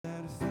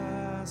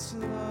fast to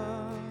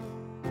love,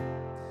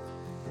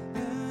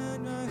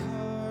 and my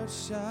heart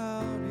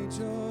shall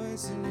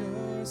rejoice in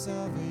your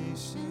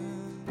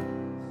salvation.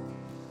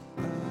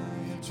 I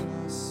have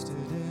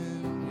trusted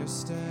in your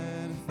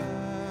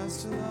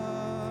steadfast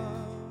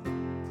love,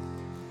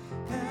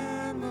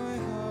 and my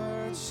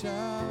heart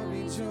shall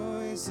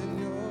rejoice in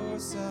your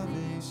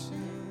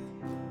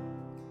salvation.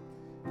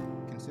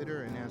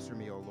 Consider and answer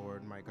me, O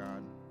Lord, my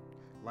God.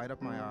 Light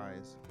up my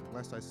eyes,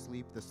 lest I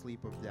sleep the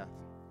sleep of death,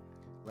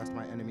 lest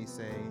my enemies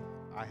say,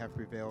 I have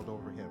prevailed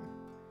over him,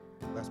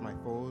 lest my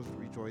foes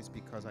rejoice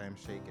because I am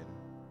shaken.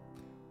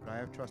 But I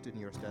have trusted in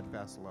your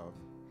steadfast love.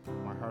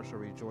 My heart shall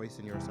rejoice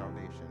in your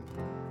salvation.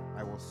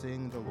 I will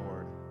sing the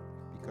Lord,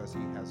 because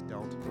he has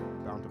dealt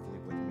bountifully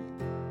with me.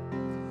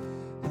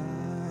 I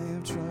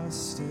have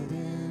trusted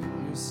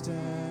in your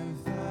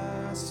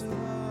steadfast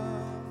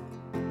love,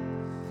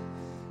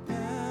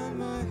 and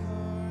my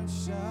heart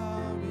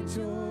shall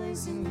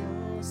rejoice in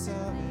your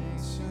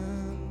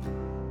salvation.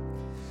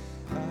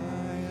 I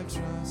have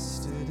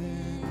trusted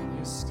in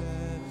your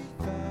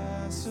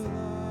steadfast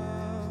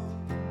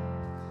love,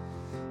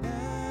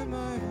 and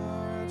my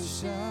heart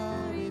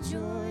shall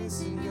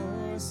rejoice in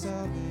your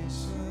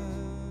salvation.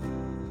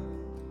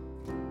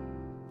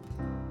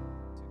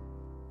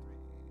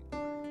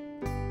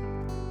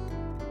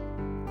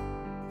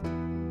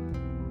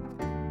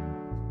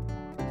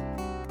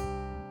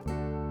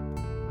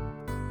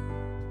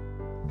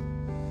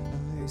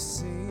 I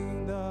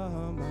sing the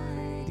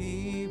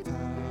mighty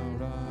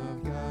power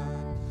of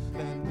God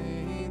that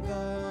made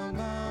the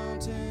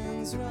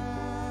mountains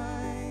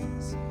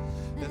rise,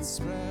 that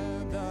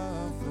spread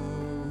the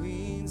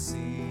flowing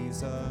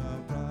seas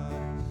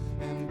abroad,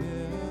 and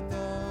built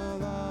the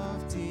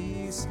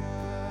lofty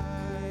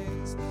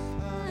skies.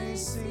 I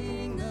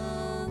sing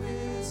the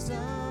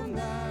wisdom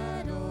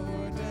that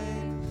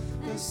ordained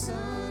the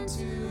sun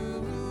to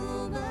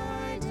rule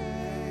by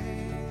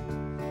day.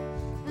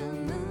 The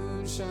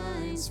moon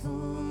shines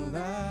full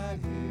at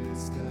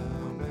his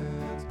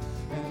command,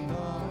 and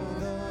all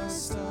the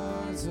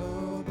stars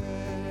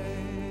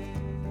obey.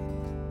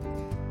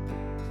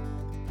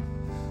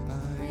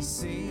 I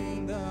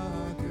sing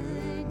the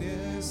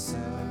goodness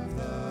of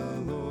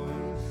the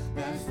Lord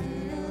that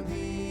filled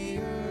the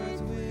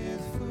earth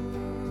with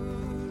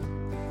food.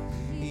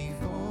 He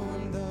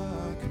formed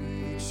the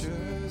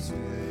creatures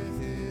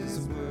with his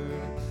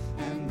word,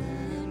 and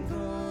then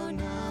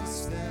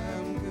pronounced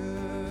them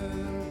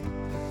good.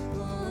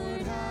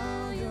 Lord,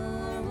 how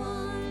your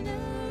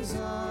wonders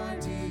are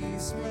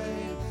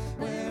displayed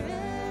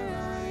where'er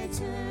I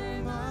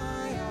turn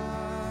my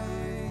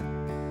eye.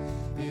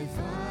 If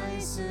I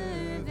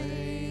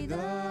survey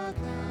the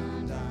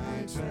ground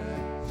I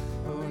tread,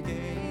 or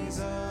gaze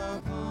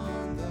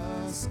upon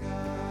the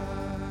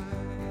sky,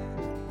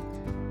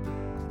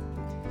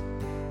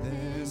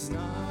 there's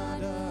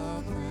not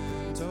a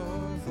plant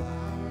or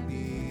flower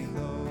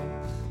below,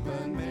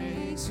 but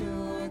makes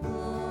your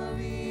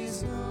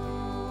glories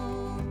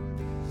known.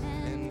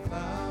 And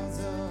clouds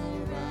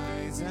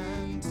arise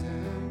and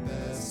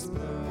tempests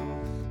blow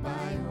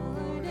by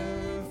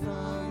order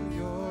from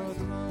your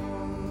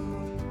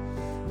throne.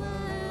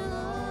 While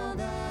all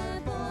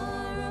that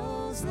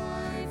borrows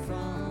life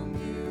from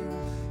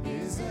you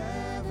is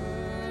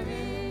ever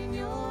in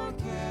your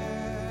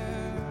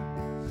care,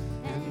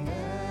 and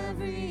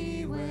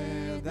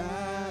everywhere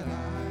that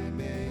I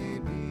may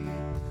be,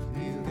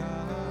 you,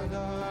 God,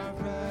 are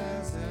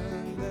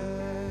present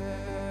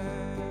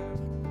there.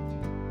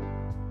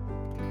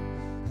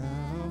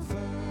 How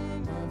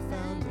firm a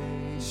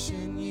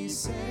foundation, ye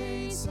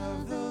saints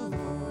of the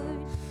Lord,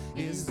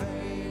 is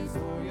laid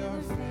for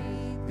your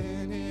faith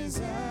in his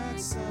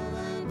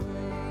excellent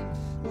word.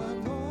 What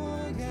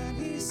more can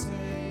he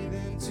say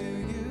than to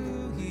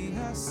you he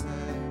has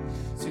said?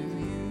 To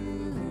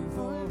you who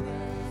for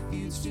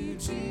refuge to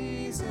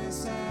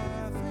Jesus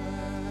have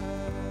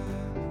fled.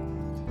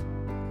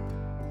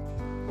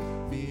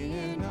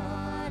 Fear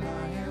not, I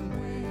am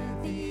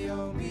with thee,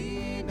 O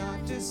be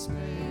not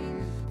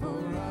dismayed,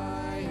 for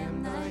I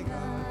am thy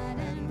God,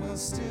 and will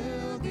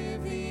still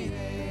give thee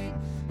aid.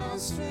 I'll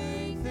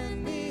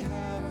strengthen thee,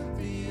 help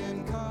thee,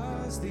 and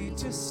cause thee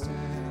to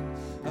stand,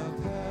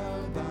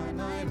 upheld by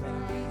my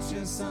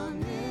righteous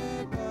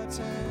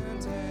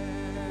omnipotent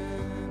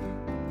hand.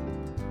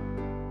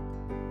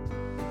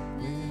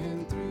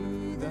 When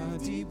through the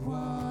deep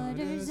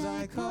waters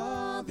I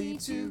call thee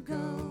to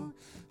go,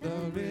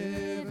 the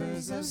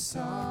rivers of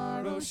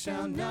sorrow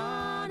shall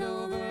not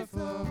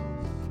overflow.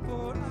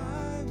 For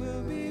I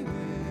will be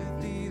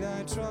with thee,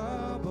 thy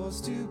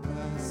troubles to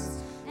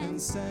bless, and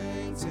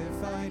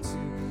sanctify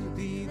to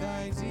thee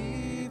thy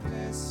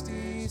deepest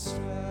distress.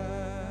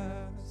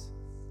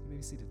 You may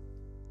be seated.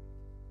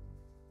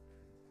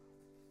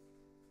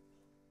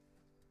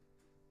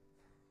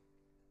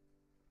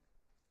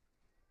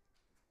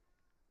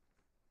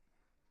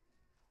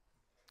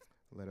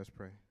 Let us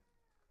pray.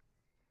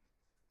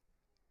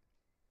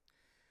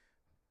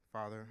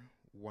 Father,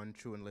 one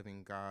true and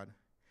living God,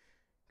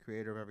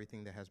 creator of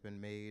everything that has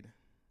been made,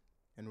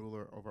 and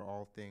ruler over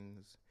all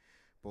things,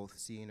 both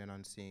seen and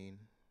unseen,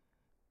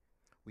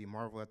 We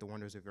marvel at the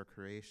wonders of your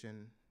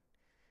creation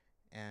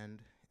and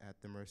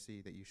at the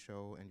mercy that you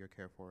show and your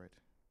care for it.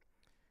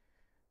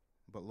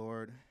 But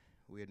Lord,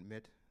 we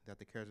admit that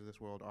the cares of this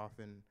world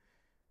often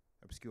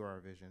obscure our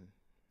vision,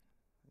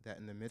 that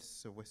in the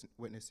midst of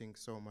witnessing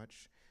so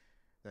much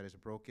that is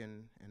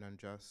broken and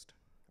unjust,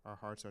 our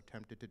hearts are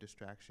tempted to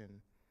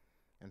distraction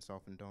and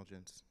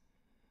self-indulgence.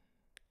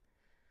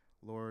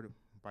 Lord,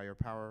 by your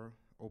power,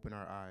 open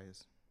our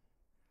eyes,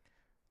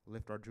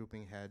 lift our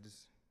drooping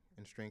heads,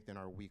 and strengthen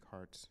our weak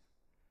hearts.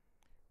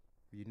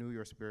 Renew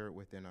your spirit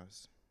within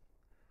us.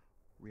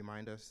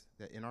 Remind us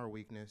that in our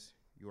weakness,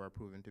 you are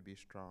proven to be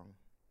strong.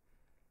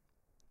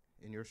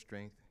 In your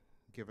strength,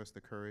 give us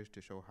the courage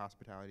to show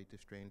hospitality to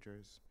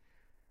strangers,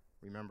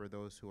 remember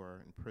those who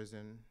are in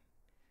prison,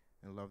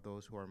 and love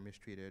those who are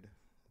mistreated,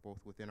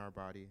 both within our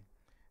body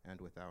and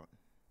without.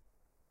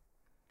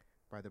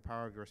 By the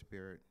power of your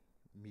Spirit,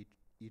 meet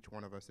each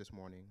one of us this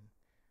morning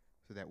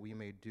so that we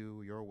may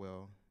do your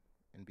will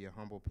and be a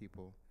humble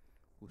people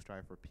who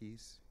strive for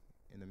peace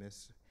in the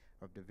midst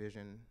of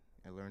division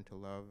and learn to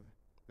love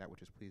that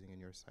which is pleasing in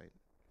your sight.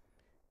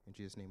 In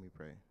Jesus' name we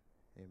pray.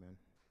 Amen.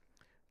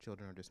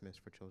 Children are dismissed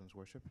for children's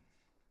worship.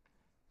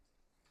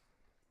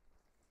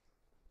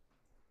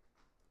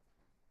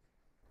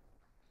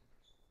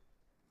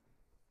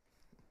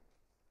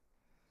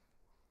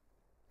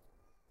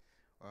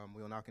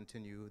 We will now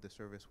continue the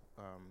service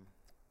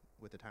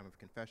with the time of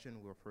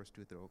confession. We will first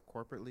do it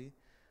corporately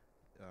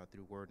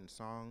through word and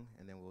song,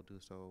 and then we'll do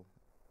so.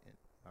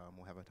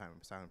 We'll have a time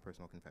of silent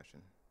personal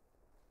confession.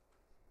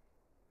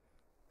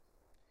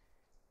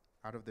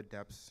 Out of the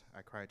depths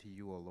I cry to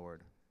you, O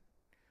Lord.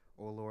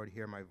 O Lord,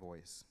 hear my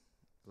voice.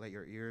 Let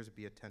your ears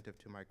be attentive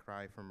to my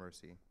cry for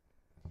mercy.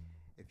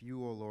 If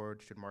you, O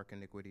Lord, should mark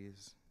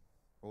iniquities,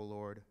 O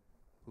Lord,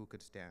 who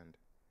could stand?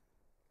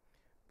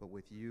 But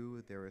with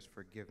you there is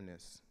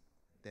forgiveness,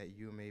 that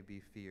you may be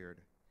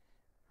feared.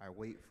 I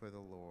wait for the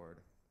Lord.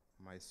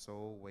 My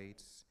soul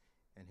waits,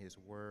 and his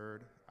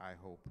word I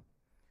hope.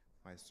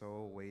 My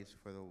soul waits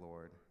for the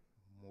Lord,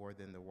 more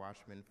than the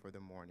watchman for the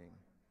morning,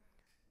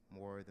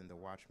 more than the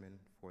watchman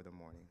for the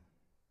morning.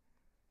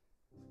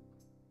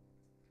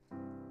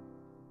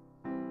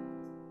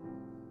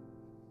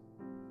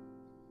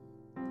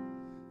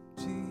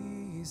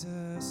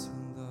 Jesus,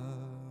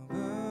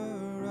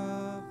 lover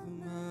of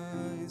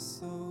my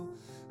soul,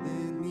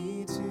 lead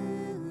me to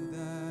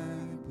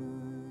thy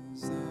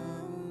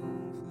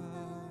bosom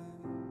fly,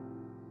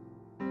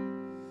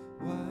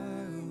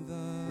 while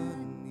the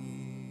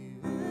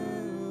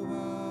nearer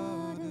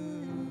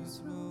waters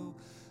roll,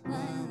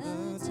 while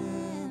the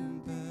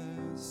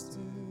tempest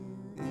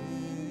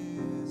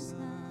is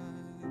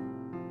high.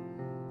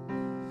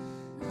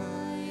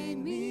 Hide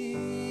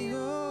me,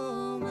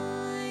 O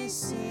my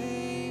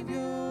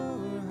Savior,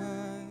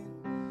 hide,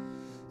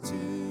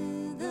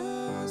 till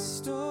the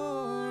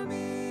storm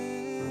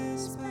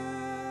is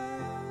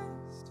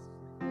past.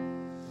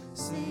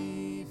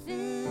 Safe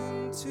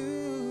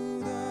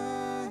into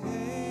the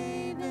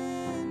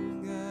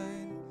haven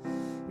guide,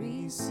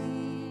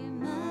 receive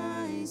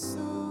my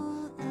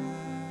soul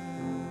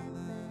at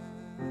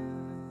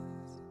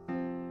last.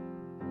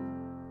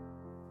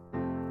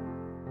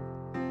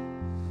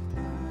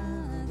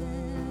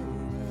 Other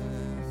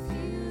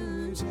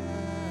refuge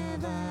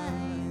have I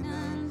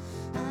none,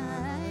 I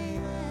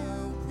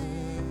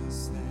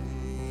helpless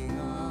lay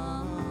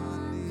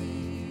on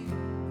thee.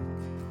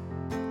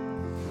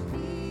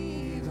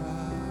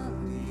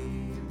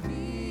 Leave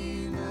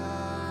me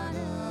not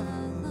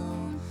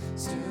alone,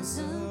 still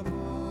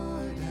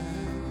support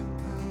and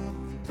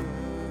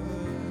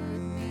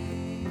comfort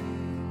me.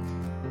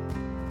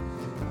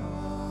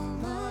 All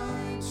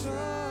my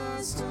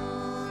trust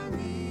on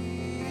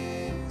thee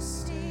is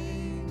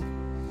stayed,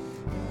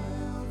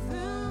 help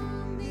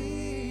from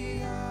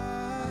thee I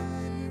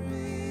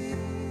bring.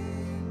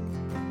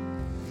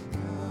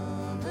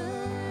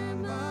 Cover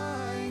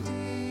my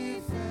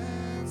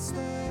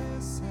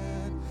defenseless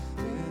head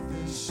with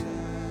the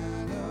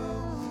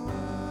shadow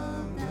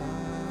of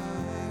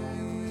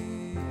thy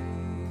wing.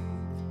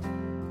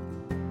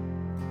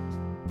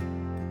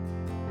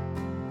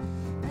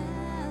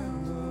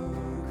 Thou, O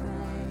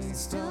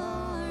Christ,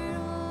 are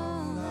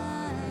all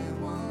I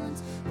want,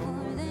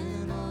 more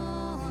than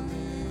all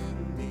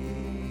in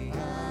thee I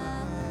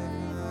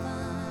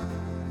find.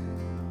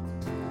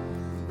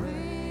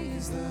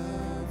 Raise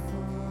the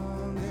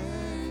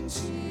fallen,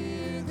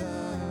 cheer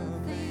the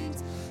faint,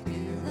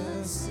 heal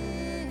the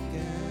sick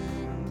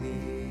and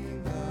be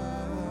the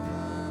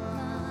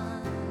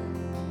blind.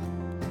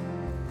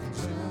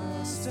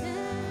 Just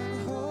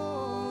and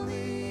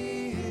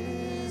holy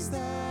is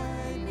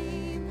thy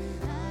name.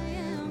 I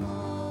am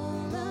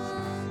all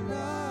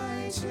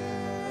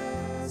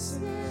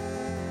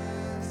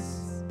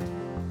unrighteousness,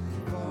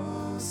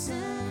 false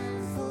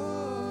and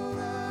full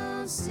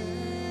of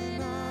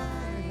sin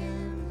I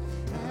am.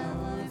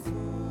 Thou art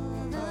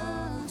full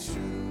of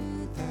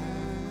truth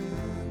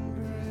and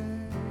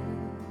grace.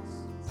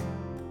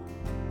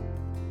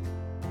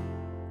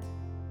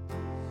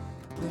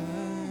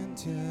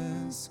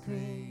 Plenteous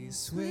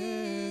grace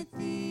with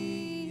thee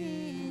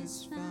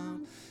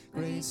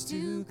grace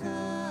to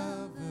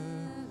cover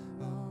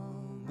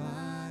all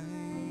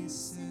my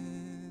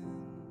sin.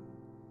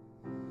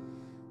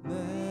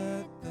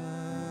 Let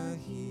the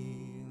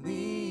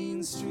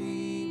healing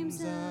streams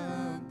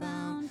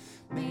abound,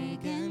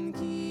 make and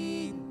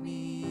keep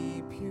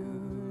me pure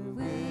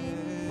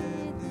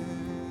within.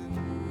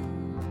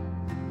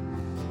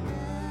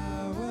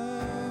 Now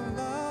of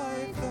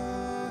life,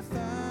 the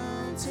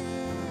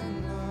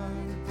fountain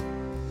Lord,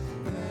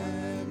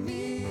 let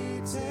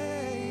me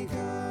take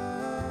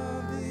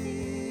of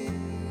thee.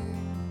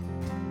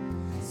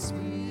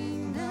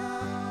 Spring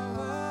now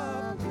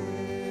up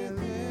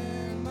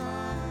within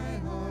my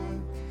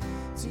heart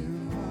to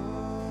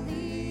all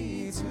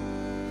eternity.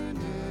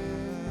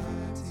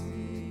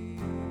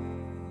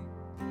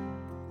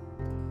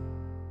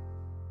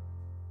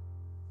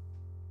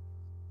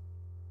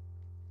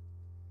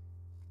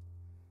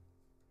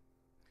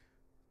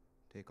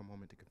 Take a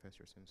moment to confess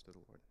your sins to the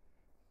Lord.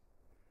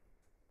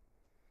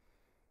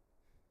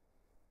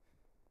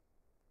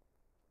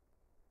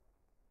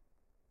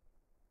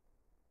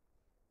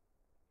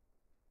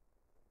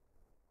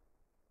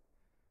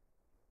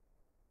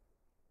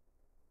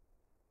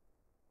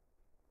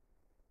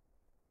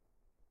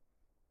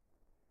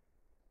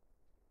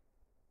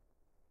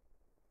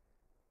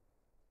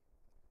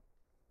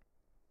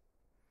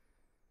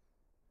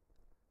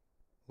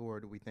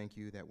 Lord, we thank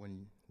you that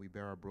when we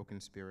bear our broken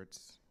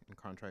spirits and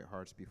contrite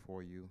hearts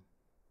before you,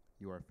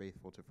 you are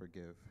faithful to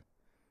forgive.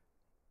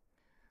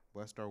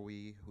 Blessed are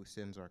we whose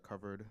sins are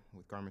covered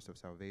with garments of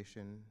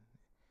salvation,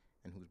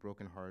 and whose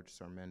broken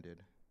hearts are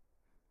mended,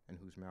 and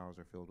whose mouths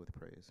are filled with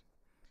praise.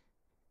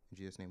 In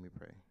Jesus' name we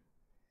pray.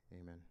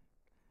 Amen.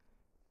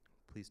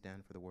 Please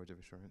stand for the words of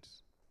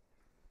assurance.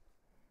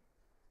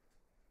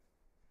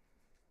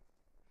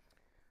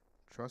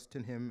 Trust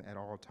in him at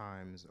all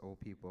times, O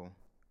people.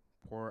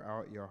 Pour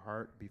out your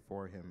heart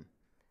before him.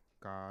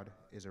 God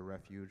is a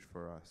refuge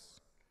for us.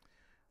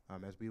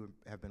 As we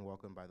have been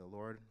welcomed by the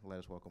Lord, let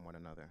us welcome one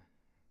another.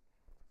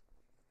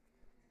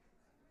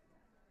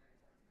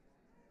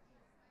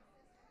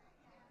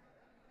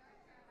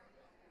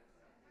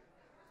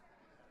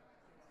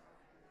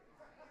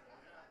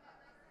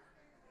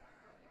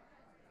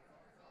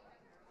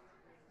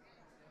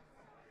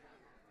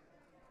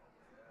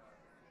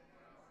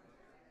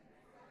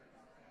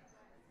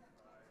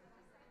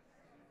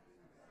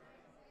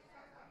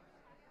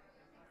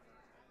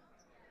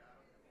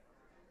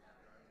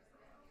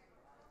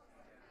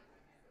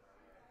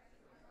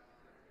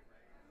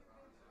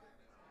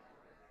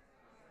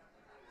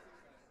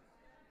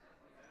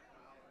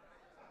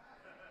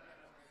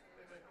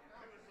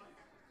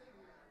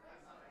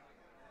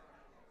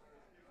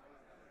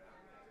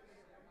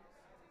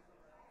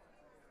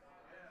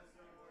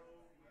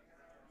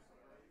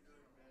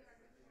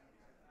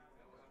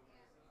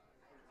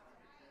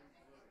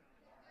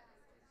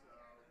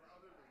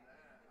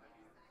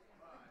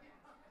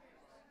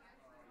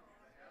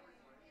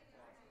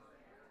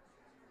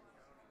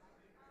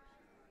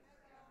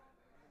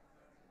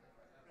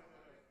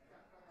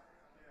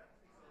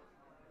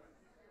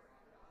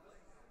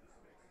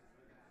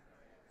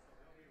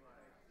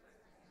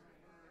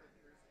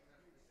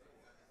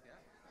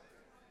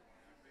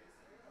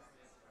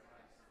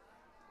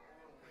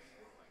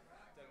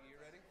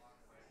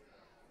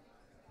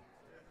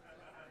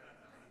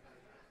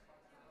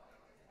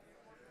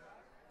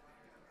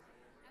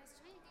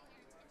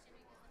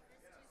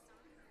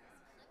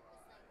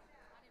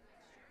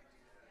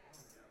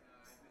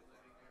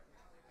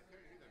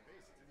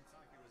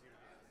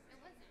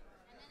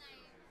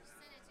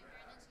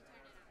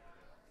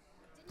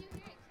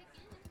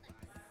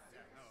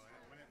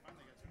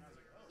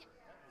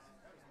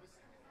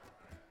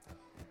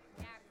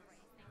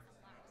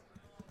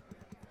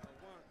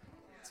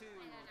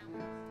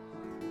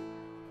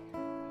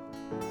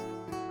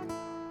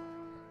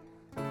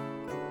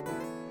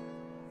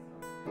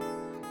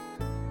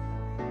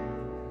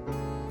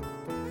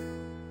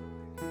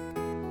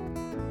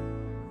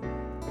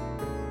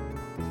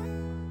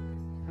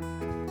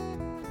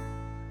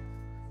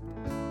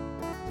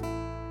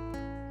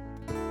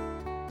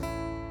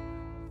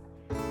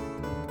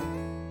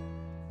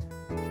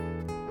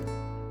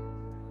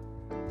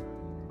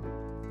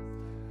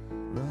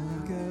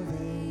 Rock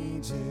of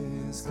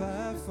ages,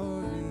 clap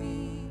for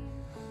me.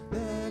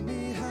 Let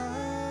me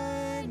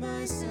hide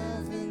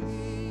myself in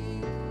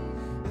thee.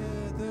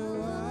 Let the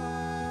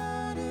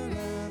water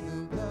and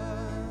the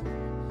blood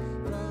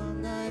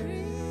from thy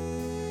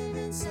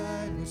riven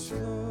side which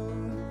flow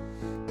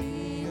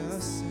be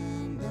a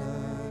sin,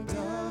 the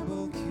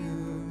double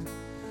cure.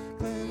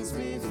 Cleanse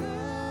me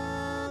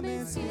from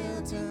its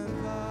guilt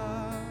and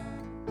power.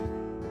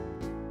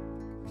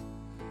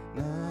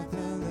 Not the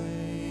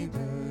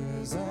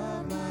labors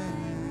of my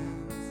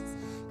hands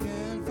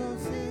can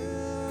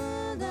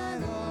fulfill thy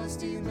lost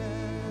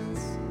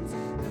demands.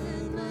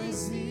 Let my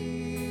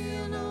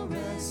zeal no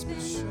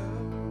respite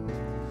show.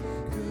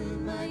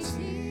 Could my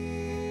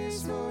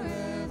tears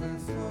forever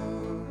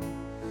flow?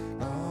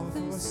 All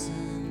for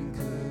sin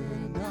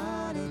could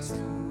not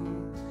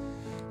atone.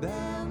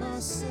 Thou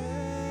must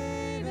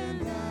save and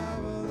thou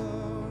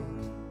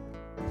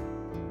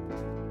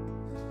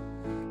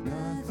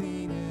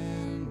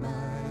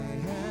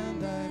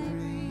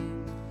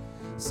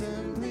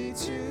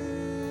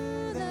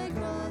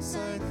cross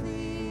I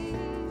flee,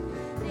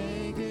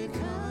 naked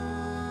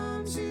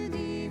come to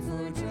thee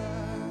for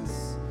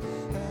dress,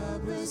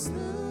 helpless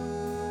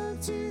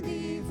look to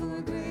thee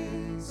for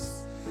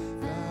grace.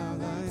 Thou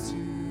light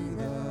to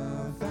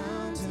the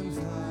fountain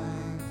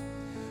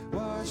fly,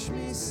 wash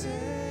me,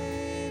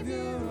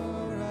 Savior,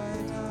 or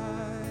I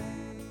die.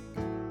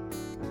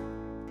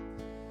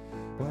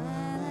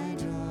 While I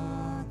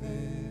draw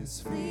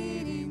this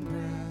fleeting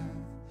breath,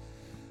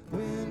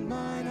 when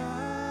mine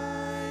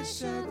eyes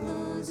shall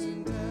close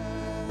in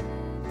death,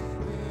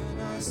 when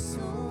I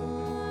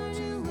soar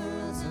to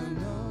worlds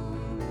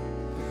unknown,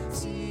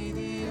 see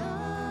thee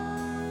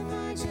on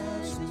thy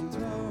judgment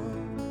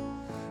throne,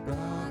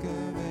 rock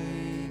of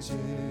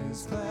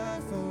ages,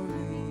 glad for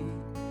me,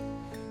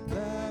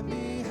 let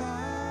me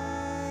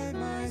hide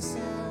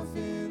myself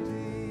in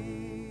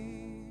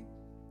thee.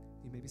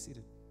 You may be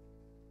seated.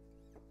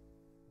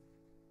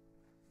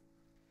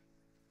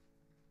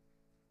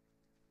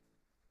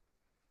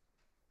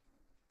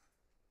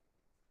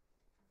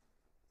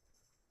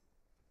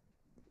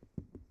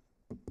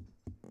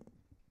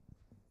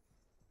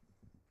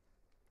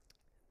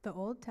 The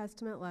Old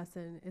Testament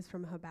lesson is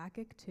from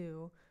Habakkuk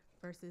 2,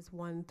 verses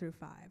 1 through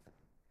 5.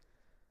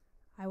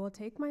 I will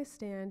take my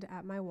stand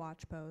at my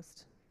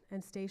watchpost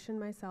and station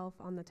myself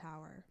on the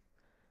tower,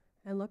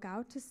 and look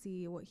out to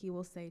see what he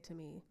will say to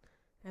me,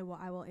 and what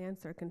I will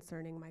answer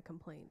concerning my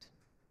complaint.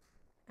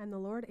 And the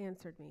Lord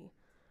answered me,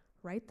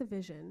 write the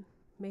vision,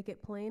 make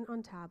it plain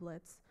on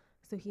tablets,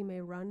 so he may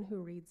run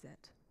who reads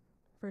it.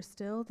 For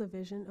still the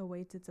vision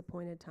awaits its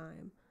appointed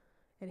time.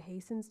 It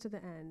hastens to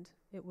the end,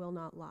 it will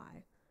not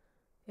lie.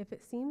 If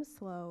it seems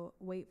slow,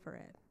 wait for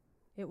it.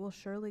 It will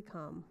surely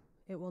come,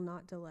 it will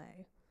not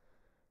delay.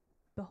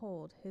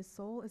 Behold, his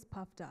soul is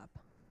puffed up.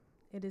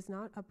 It is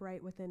not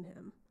upright within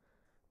him,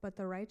 but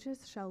the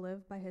righteous shall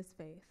live by his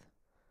faith.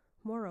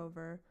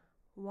 Moreover,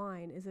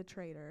 wine is a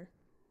traitor,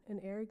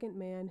 an arrogant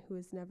man who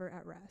is never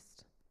at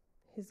rest.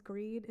 His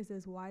greed is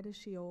as wide as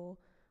Sheol,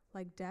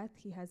 like death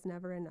he has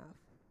never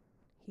enough.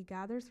 He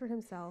gathers for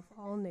himself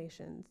all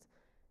nations,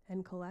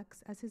 and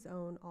collects as his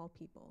own all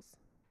peoples.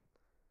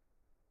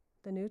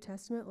 The New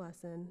Testament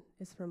lesson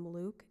is from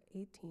Luke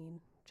 18,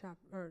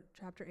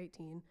 chapter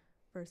 18,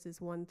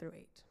 verses 1 through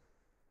 8.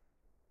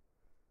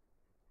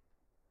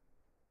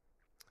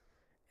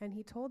 And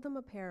he told them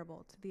a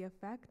parable to the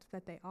effect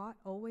that they ought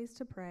always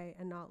to pray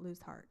and not lose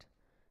heart.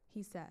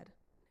 He said,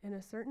 in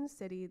a certain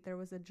city there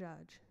was a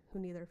judge who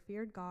neither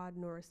feared God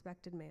nor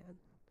respected man.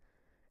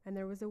 And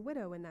there was a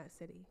widow in that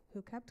city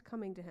who kept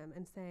coming to him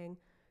and saying,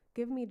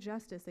 give me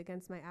justice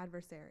against my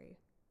adversary.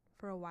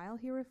 For a while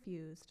he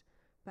refused,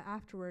 but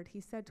afterward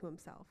he said to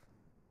himself,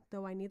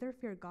 though I neither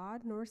fear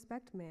God nor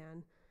respect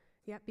man,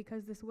 yet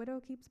because this widow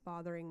keeps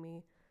bothering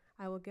me,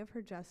 I will give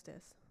her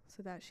justice,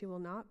 so that she will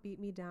not beat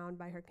me down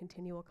by her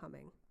continual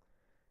coming.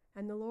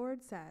 And the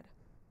Lord said,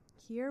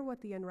 hear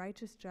what the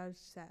unrighteous judge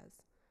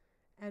says,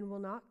 and will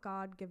not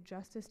God give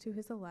justice to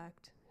his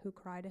elect, who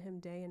cry to him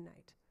day and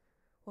night?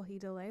 Will he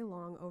delay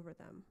long over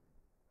them?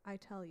 I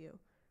tell you,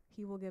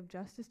 he will give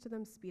justice to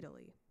them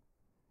speedily.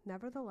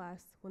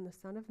 Nevertheless, when the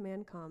Son of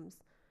Man comes,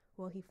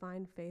 will he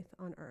find faith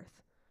on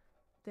earth?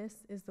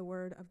 This is the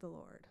word of the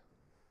Lord.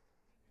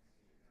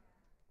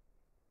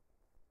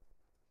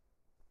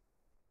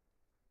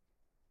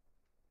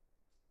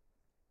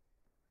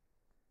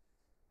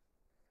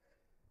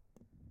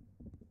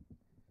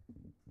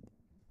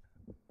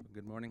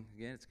 Good morning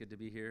again. It's good to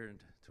be here and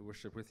to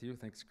worship with you.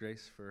 Thanks,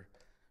 Grace, for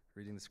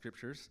reading the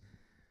scriptures.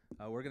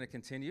 We're going to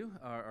continue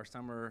our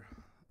summer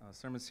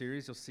sermon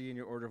series. You'll see in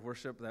your order of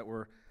worship that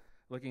we're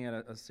looking at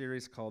a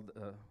series called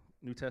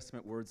New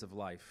Testament Words of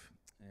Life.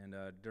 And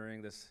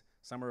during this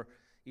summer,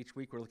 each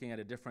week we're looking at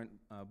a different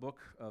book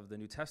of the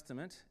New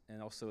Testament,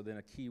 and also then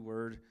a key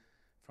word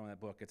from that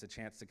book. It's a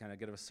chance to kind of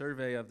get a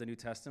survey of the New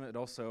Testament, and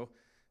also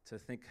to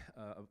think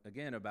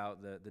again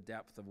about the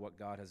depth of what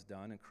God has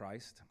done in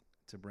Christ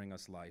to bring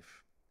us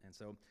life. And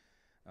so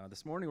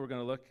this morning we're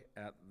going to look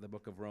at the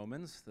book of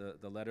Romans,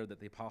 the letter that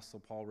the Apostle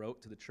Paul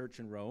wrote to the church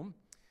in Rome.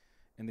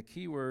 And the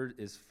key word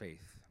is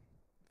faith.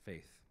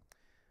 Faith.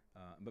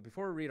 But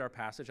before we read our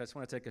passage, I just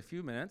want to take a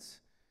few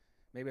minutes,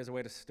 maybe as a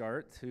way to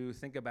start, to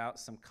think about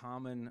some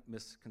common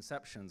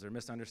misconceptions or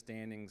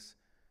misunderstandings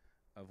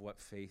of what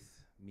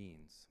faith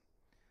means.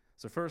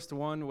 So first,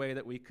 one way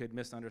that we could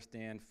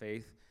misunderstand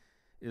faith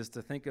is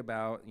to think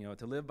about,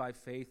 to live by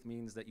faith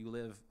means that you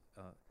live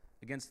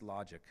against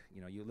logic.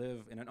 You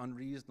live in an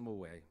unreasonable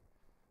way,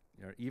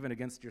 even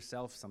against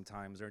yourself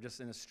sometimes, or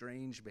just in a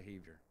strange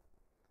behavior.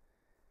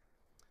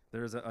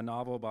 There's a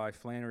novel by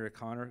Flannery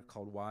O'Connor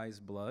called Wise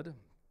Blood.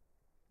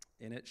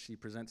 In it, she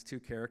presents two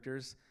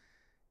characters,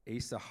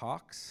 Asa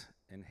Hawkes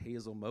and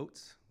Hazel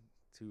Motes,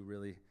 two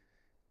really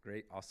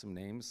great, awesome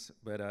names.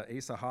 But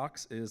Asa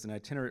Hawkes is an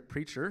itinerant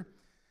preacher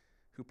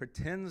who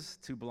pretends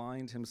to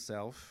blind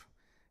himself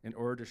in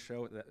order to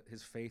show that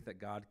his faith that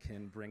God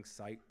can bring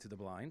sight to the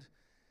blind.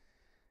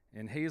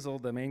 And Hazel,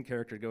 the main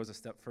character, goes a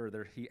step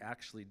further. He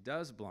actually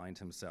does blind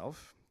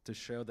himself to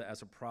show that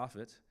as a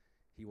prophet,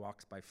 he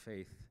walks by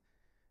faith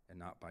and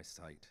not by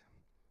sight.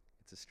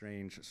 It's a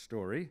strange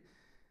story,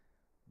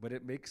 but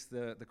it makes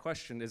the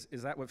question, is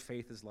that what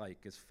faith is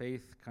like? Is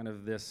faith kind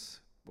of this,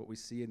 what we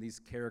see in these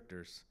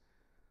characters,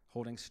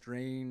 holding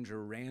strange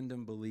or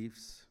random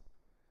beliefs,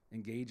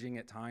 engaging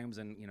at times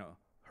in,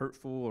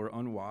 hurtful or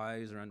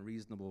unwise or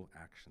unreasonable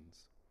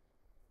actions?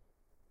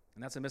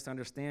 And that's a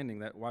misunderstanding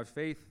that while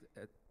faith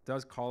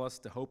does call us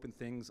to hope in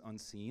things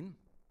unseen,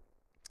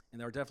 and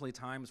there are definitely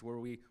times where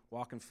we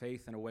walk in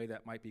faith in a way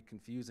that might be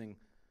confusing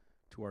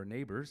to our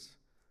neighbors,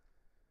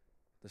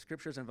 the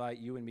scriptures invite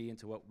you and me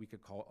into what we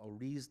could call a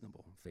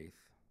reasonable faith,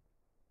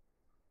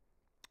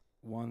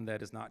 one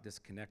that is not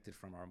disconnected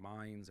from our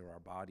minds or our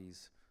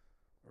bodies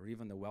or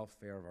even the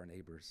welfare of our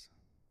neighbors.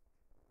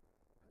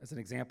 As an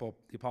example,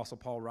 the Apostle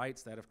Paul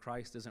writes that if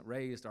Christ isn't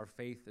raised, our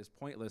faith is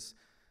pointless,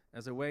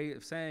 as a way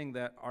of saying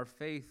that our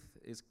faith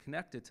is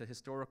connected to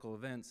historical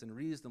events and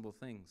reasonable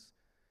things,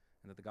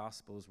 and that the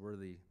gospel is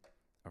worthy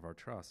of our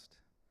trust.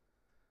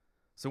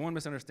 So one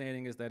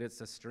misunderstanding is that it's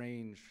a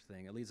strange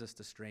thing. It leads us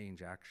to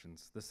strange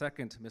actions. The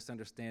second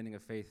misunderstanding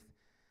of faith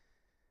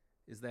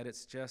is that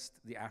it's just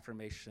the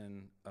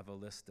affirmation of a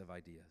list of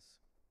ideas.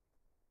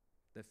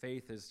 That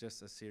faith is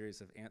just a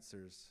series of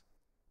answers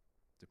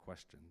to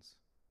questions.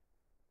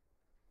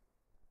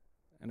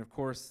 And of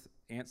course,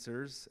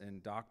 answers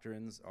and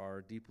doctrines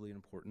are deeply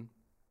important.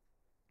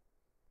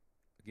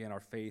 Again, our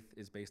faith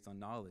is based on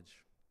knowledge,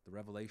 the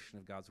revelation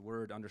of God's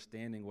word,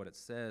 understanding what it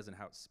says and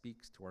how it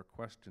speaks to our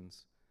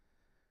questions.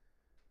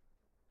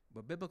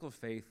 But biblical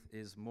faith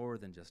is more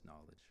than just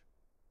knowledge.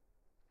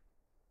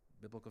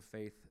 Biblical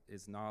faith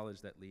is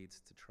knowledge that leads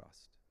to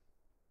trust,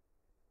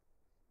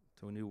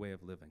 to a new way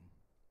of living.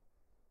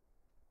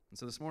 And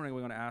so this morning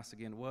we want to ask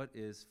again, what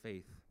is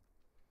faith?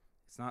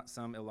 It's not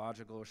some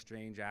illogical or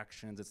strange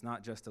actions. It's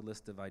not just a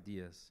list of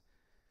ideas.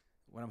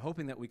 What I'm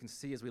hoping that we can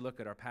see as we look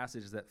at our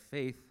passage is that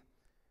faith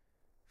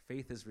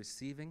is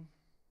receiving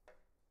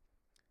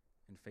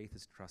and faith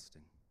is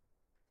trusting.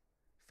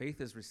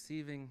 Faith is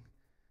receiving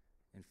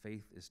and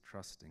faith is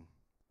trusting.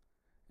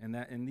 And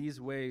that in these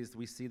ways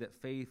we see that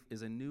faith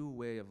is a new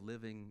way of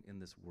living in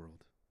this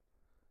world,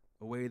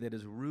 a way that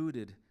is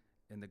rooted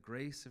in the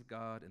grace of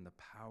God and the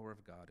power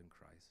of God in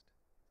Christ.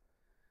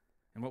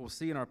 And what we'll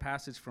see in our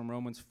passage from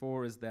Romans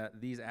 4 is that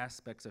these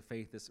aspects of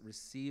faith, this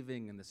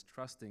receiving and this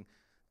trusting,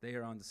 they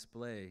are on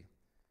display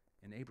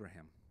in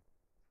Abraham,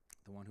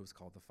 the one who is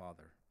called the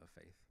father of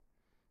faith.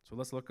 So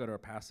let's look at our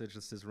passage.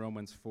 This is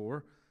Romans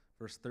 4,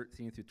 verse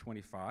 13 through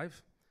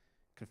 25.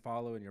 You can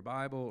follow in your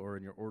Bible or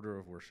in your order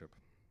of worship.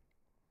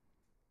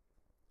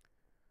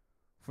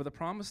 For the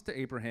promise to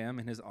Abraham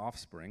and his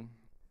offspring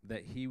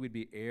that he would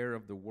be heir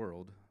of the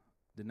world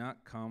did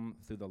not come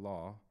through the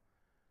law,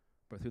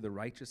 but through the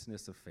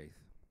righteousness of faith.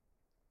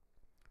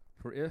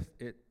 For if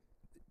it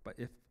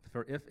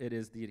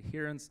is the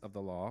adherents of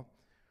the law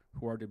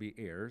who are to be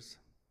heirs,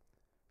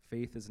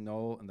 faith is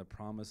null and the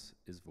promise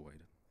is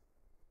void.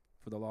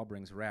 For the law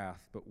brings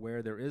wrath, but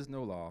where there is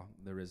no law,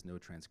 there is no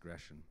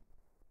transgression.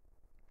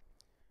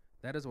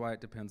 That is why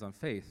it depends on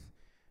faith,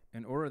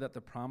 in order that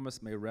the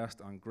promise may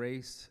rest on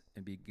grace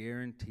and be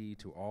guaranteed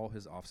to all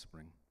his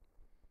offspring,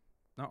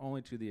 not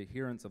only to the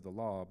adherents of the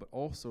law, but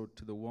also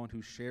to the one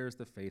who shares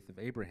the faith of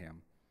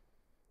Abraham,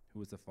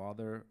 who is the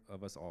father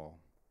of us all.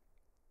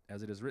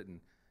 As it is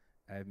written,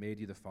 I have made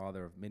you the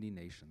father of many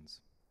nations,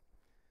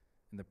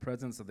 in the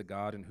presence of the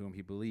God in whom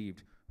he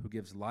believed, who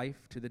gives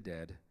life to the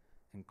dead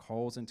and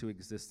calls into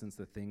existence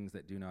the things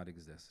that do not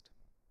exist.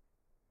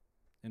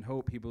 In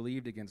hope he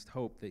believed against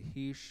hope that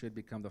he should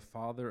become the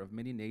father of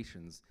many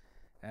nations,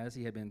 as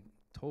he had been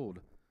told,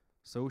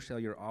 so shall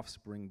your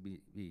offspring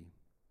be.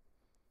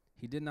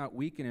 He did not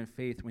weaken in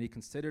faith when he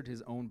considered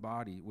his own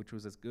body, which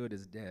was as good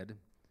as dead,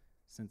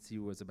 since he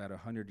was about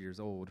 100 years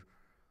old,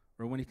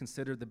 or when he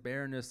considered the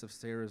barrenness of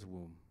Sarah's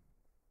womb.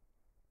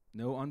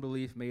 No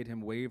unbelief made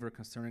him waver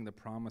concerning the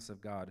promise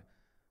of God,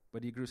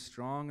 but he grew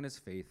strong in his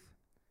faith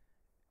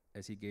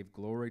as he gave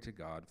glory to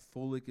God,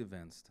 fully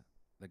convinced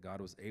that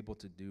God was able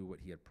to do what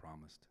he had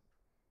promised.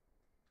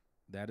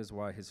 That is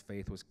why his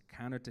faith was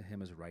counted to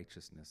him as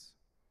righteousness.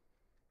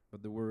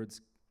 But the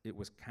words, it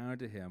was counted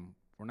to him,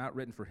 were not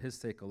written for his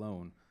sake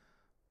alone,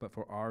 but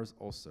for ours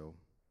also.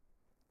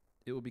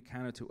 It will be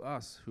counted to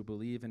us who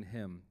believe in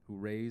him who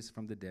raised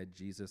from the dead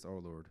Jesus our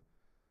Lord,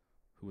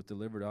 who was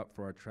delivered up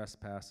for our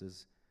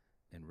trespasses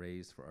and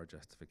raised for our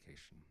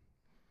justification.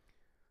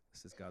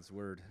 This is God's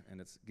word, and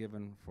it's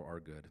given for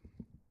our good.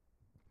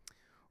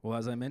 Well,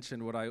 as I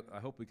mentioned, what I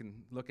hope we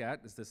can look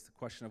at is this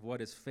question of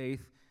what is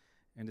faith,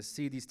 and to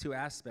see these two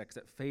aspects,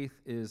 that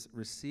faith is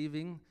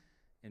receiving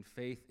and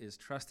faith is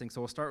trusting.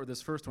 So we'll start with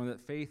this first one, that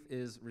faith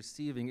is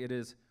receiving. It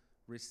is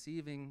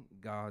receiving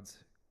God's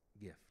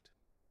gift.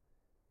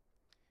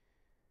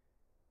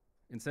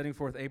 In setting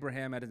forth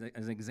Abraham as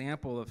an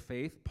example of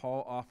faith,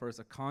 Paul offers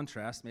a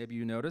contrast. Maybe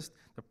you noticed,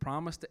 the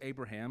promise to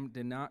Abraham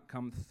did not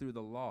come through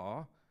the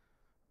law,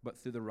 but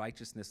through the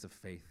righteousness of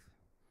faith.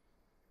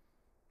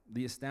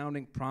 The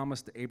astounding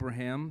promise to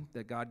Abraham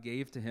that God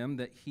gave to him,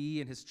 that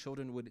he and his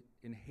children would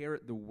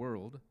inherit the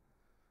world,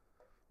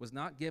 was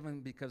not given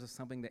because of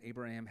something that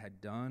Abraham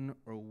had done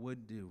or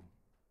would do.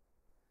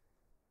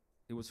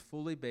 It was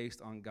fully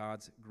based on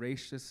God's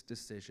gracious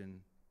decision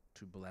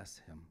to bless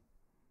him.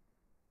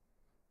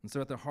 And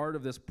so at the heart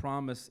of this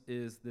promise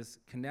is this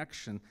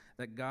connection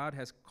that God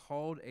has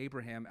called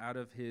Abraham out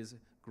of his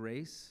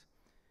grace,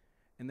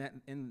 and that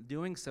in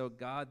doing so,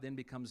 God then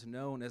becomes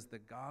known as the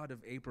God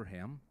of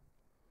Abraham,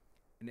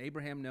 and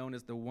Abraham known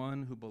as the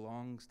one who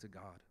belongs to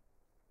God,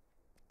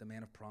 the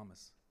man of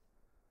promise.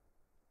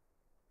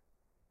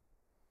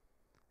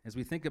 As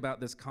we think about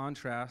this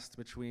contrast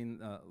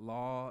between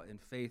law and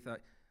faith,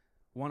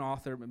 one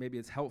author, maybe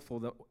it's helpful,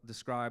 that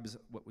describes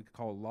what we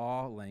call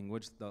law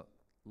language. The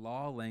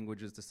law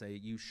language is to say,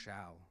 you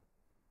shall.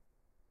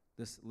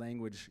 This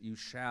language, you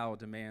shall,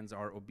 demands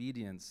our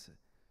obedience.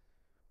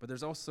 But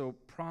there's also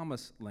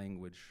promise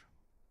language,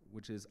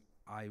 which is,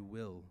 I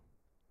will.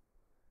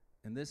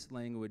 And this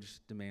language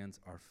demands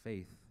our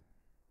faith.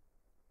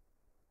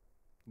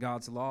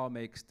 God's law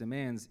makes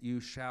demands. You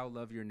shall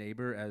love your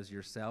neighbor as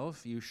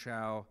yourself. You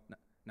shall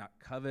not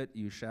covet.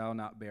 You shall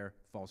not bear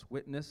false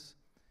witness.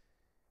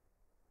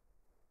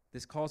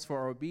 This calls for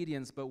our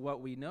obedience, but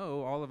what we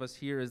know, all of us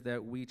here, is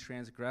that we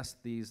transgress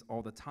these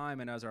all the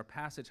time. And as our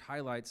passage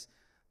highlights,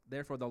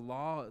 therefore the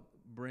law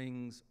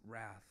brings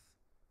wrath,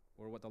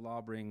 or what the law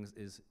brings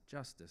is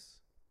justice.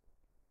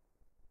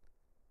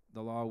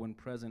 The law, when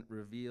present,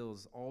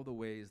 reveals all the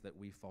ways that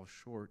we fall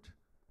short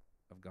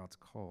of God's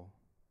call.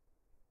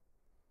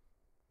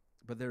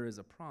 But there is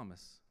a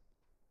promise.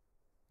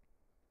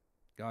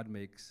 God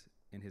makes,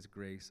 in his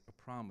grace, a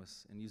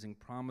promise. And using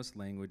promise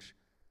language,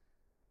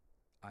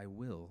 I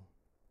will.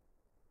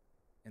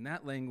 And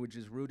that language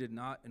is rooted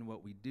not in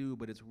what we do,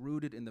 but it's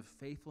rooted in the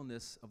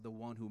faithfulness of the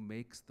one who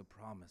makes the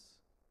promise.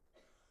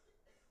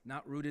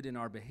 Not rooted in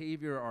our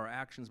behavior or our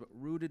actions, but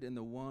rooted in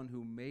the one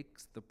who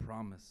makes the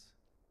promise.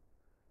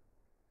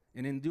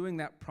 And in doing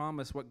that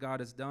promise, what God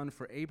has done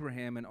for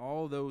Abraham and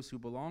all those who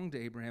belong to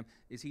Abraham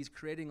is he's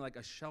creating like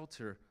a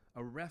shelter,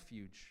 a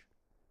refuge.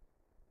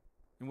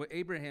 And what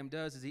Abraham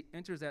does is he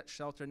enters that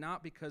shelter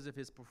not because of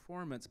his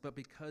performance, but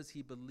because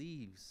he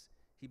believes.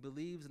 He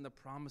believes in the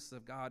promise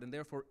of God and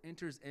therefore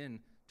enters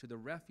into the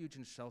refuge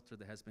and shelter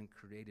that has been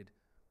created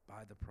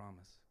by the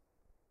promise.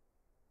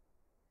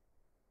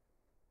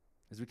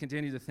 As we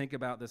continue to think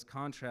about this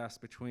contrast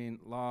between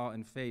law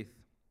and faith,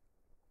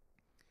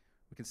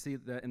 we can see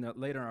that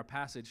later in our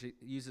passage, it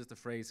uses the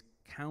phrase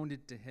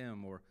counted to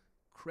him or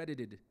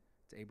credited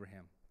to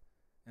Abraham.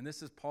 And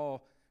this is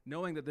Paul,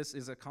 knowing that this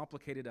is a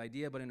complicated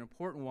idea, but an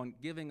important one,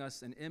 giving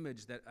us an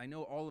image that I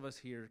know all of us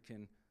here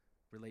can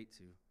relate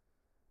to,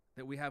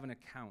 that we have an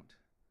account.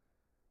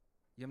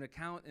 You have an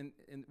account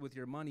with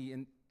your money,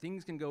 and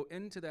things can go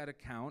into that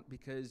account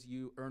because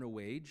you earn a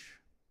wage,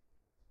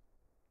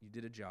 you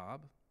did a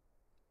job,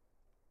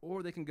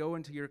 or they can go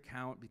into your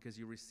account because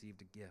you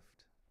received a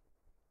gift.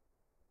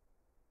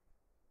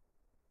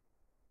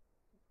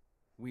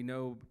 We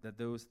know that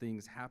those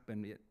things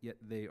happen, yet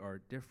they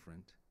are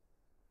different.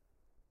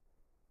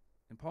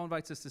 And Paul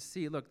invites us to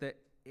see, look, that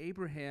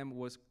Abraham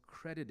was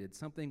credited.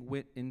 Something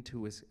went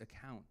into his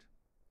account.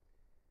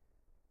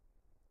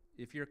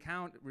 If your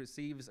account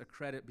receives a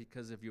credit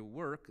because of your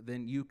work,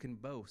 then you can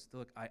boast.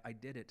 Look, I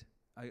did it.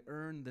 I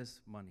earned this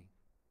money.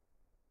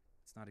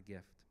 It's not a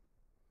gift.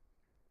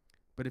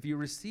 But if you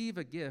receive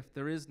a gift,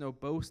 there is no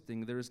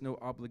boasting. There is no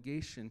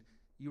obligation.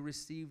 You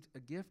received a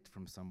gift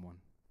from someone.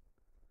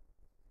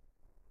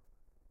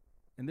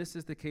 And this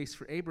is the case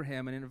for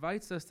Abraham, and it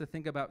invites us to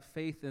think about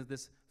faith as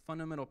this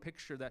fundamental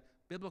picture that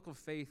biblical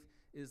faith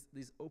is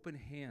these open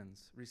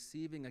hands,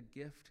 receiving a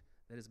gift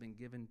that has been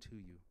given to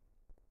you.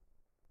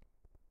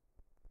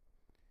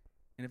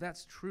 And if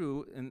that's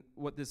true, and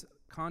what this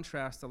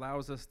contrast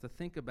allows us to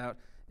think about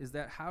is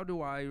that how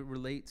do I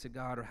relate to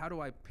God, or how do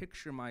I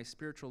picture my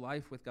spiritual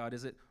life with God?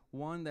 Is it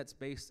one that's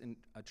based in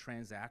a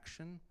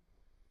transaction,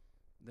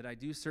 that I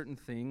do certain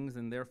things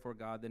and therefore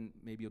God then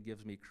maybe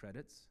gives me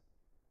credits?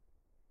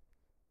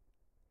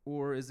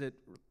 Or is it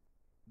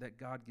that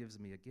God gives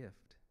me a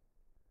gift?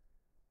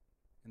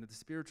 And that the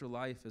spiritual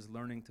life is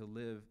learning to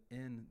live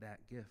in that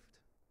gift,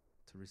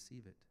 to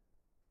receive it.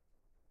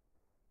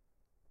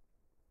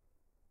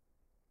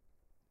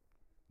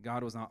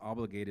 God was not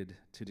obligated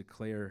to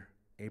declare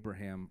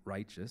Abraham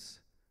righteous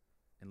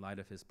in light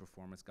of his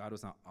performance. God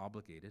was not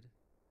obligated.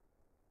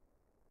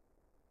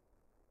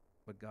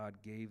 But God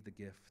gave the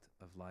gift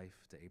of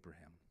life to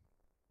Abraham.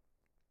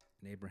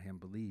 And Abraham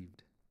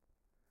believed.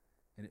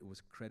 And it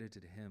was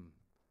credited to him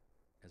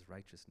as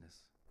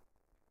righteousness.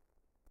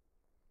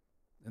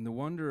 And the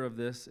wonder of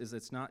this is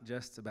it's not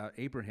just about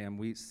Abraham.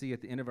 We see at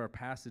the end of our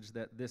passage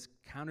that this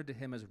counted to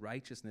him as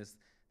righteousness,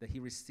 that he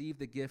received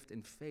the gift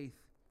in faith,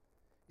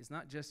 is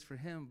not just for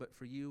him, but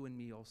for you and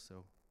me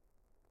also.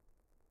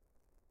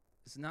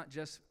 It's not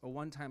just a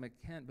one-time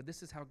account, but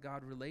this is how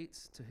God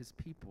relates to his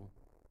people.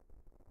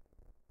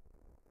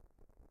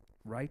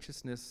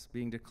 Righteousness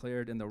being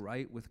declared in the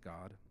right with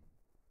God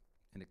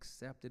and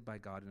accepted by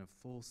God in a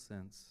full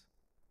sense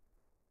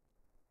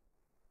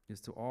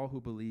is to all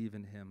who believe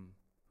in him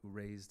who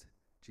raised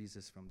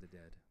Jesus from the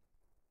dead.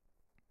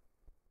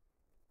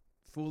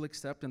 Full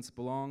acceptance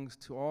belongs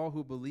to all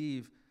who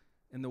believe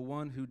in the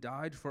one who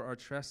died for our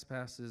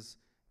trespasses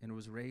and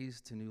was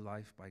raised to new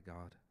life by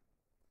God.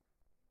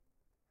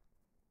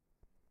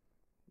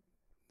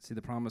 See,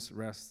 the promise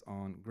rests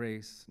on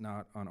grace,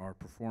 not on our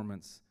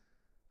performance,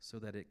 so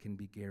that it can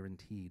be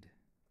guaranteed.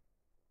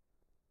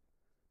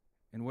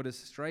 And what is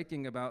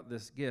striking about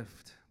this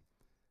gift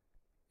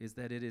is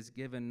that it is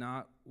given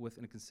not with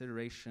a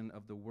consideration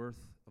of the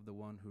worth of the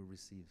one who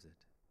receives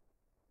it.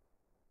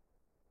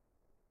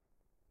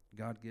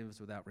 God gives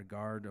without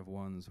regard of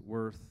one's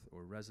worth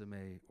or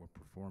resume or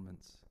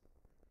performance.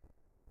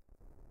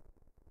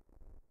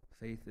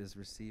 Faith is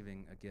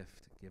receiving a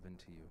gift given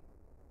to you.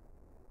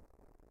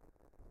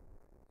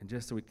 And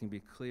just so we can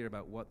be clear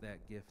about what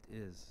that gift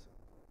is,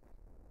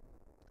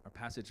 our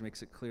passage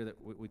makes it clear that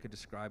we could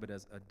describe it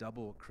as a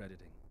double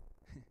crediting.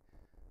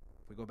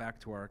 If we go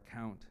back to our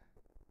account,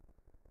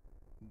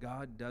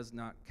 God does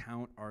not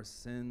count our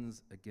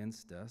sins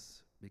against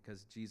us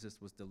because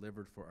Jesus was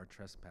delivered for our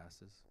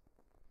trespasses.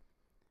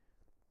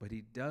 But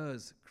he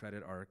does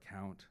credit our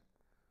account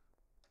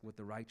with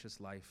the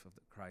righteous life of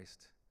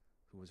Christ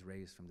who was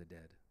raised from the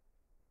dead.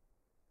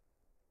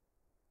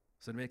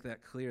 So to make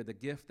that clear, the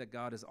gift that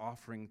God is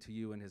offering to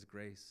you in his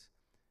grace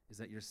is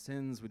that your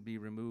sins would be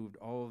removed,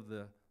 all of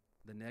the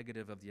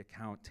negative of the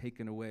account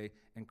taken away,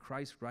 and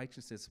Christ's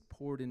righteousness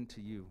poured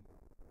into you.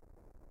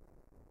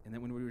 And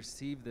that when we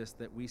receive this,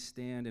 that we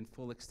stand in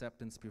full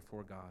acceptance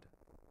before God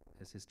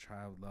as his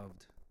child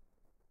loved.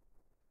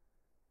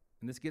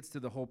 And this gets to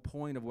the whole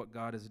point of what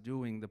God is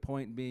doing, the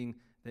point being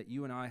that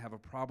you and I have a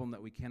problem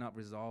that we cannot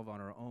resolve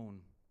on our own.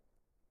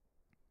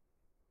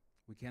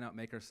 We cannot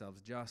make ourselves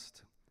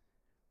just.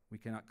 We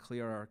cannot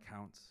clear our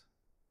accounts.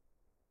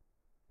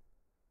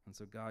 And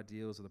so God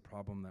deals with a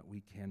problem that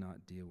we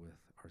cannot deal with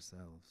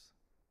ourselves.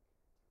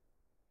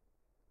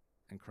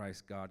 In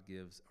Christ, God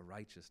gives a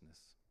righteousness.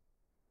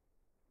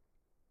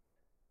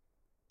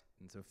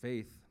 And so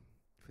faith,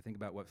 if we think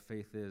about what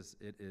faith is,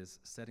 it is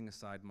setting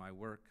aside my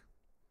work,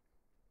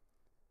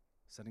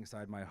 setting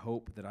aside my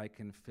hope that I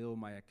can fill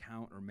my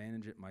account or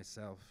manage it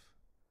myself.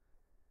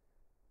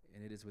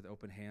 And it is with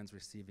open hands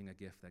receiving a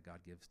gift that God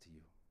gives to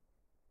you.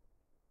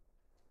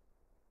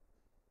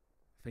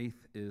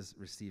 Faith is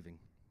receiving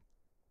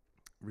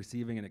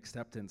an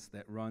acceptance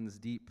that runs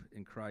deep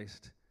in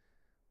Christ,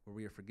 where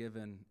we are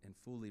forgiven and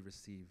fully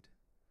received.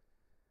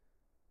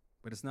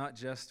 But it's not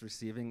just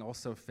receiving,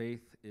 also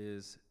faith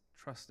is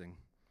trusting.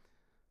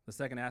 The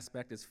second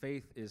aspect is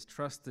faith is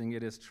trusting.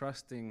 It is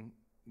trusting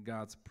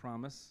God's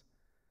promise.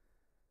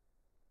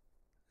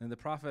 And the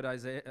prophet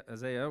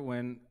Isaiah,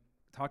 when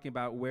talking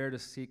about where to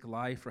seek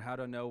life or how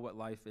to know what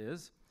life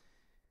is,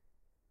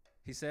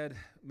 he said,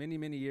 many,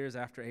 many years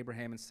after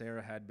Abraham and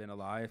Sarah had been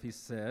alive, he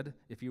said,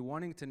 if you're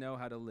wanting to know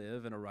how to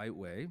live in a right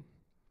way,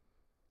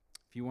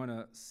 if you want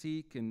to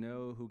seek and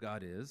know who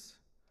God is,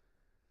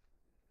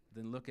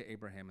 then look at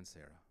Abraham and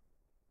Sarah.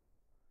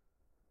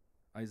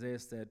 Isaiah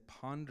said,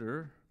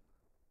 ponder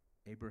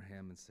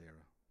Abraham and Sarah.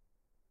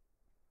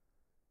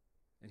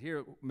 And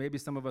here, maybe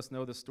some of us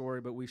know the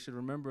story, but we should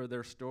remember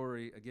their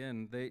story.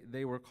 Again,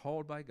 they were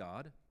called by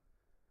God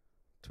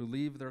to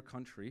leave their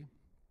country,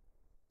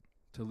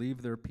 to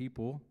leave their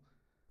people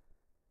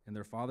and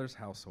their father's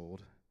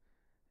household,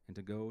 and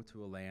to go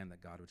to a land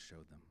that God would show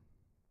them.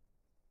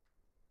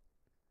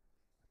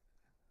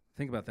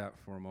 Think about that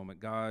for a moment.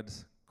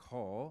 God's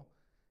call,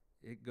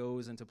 it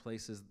goes into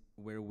places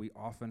where we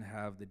often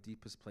have the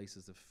deepest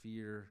places of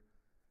fear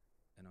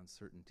and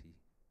uncertainty.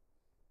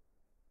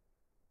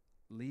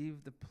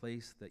 Leave the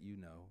place that you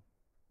know.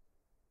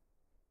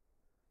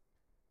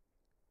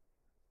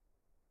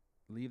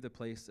 Leave the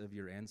place of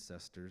your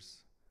ancestors,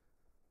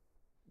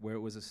 where it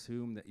was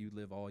assumed that you'd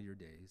live all your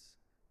days,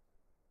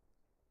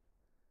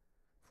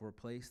 for a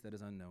place that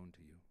is unknown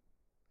to you.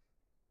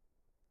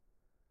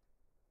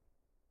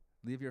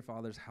 Leave your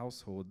father's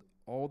household,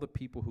 all the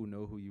people who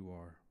know who you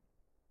are,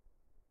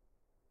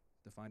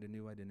 to find a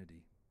new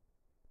identity,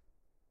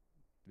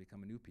 to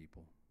become a new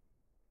people.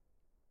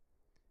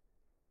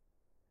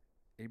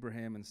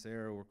 Abraham and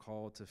Sarah were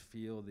called to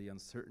feel the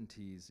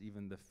uncertainties,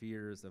 even the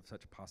fears of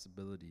such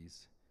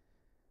possibilities,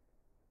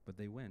 but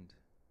they went.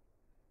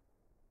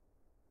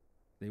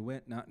 They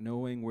went not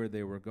knowing where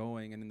they were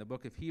going. And in the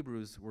book of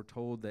Hebrews, we're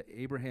told that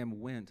Abraham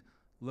went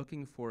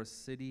looking for a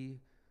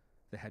city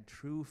that had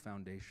true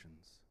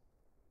foundations,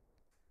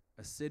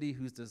 a city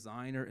whose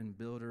designer and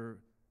builder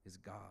is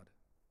God.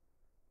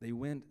 They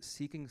went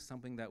seeking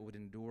something that would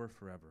endure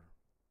forever.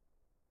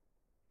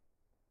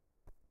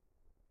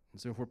 And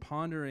so if we're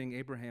pondering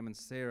Abraham and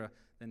Sarah,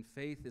 then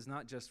faith is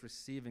not just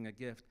receiving a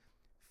gift.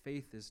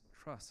 Faith is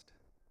trust.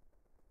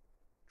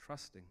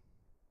 Trusting.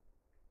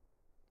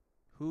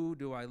 Who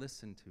do I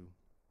listen to?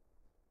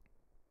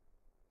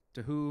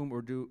 To whom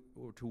or to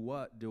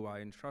what do I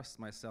entrust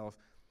myself?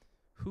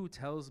 Who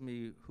tells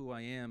me who I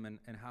am and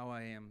how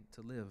I am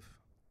to live?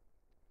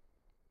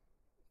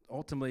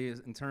 Ultimately,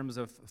 in terms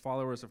of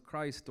followers of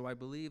Christ, do I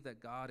believe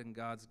that God and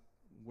God's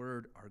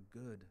word are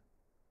good?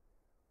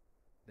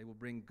 They will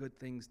bring good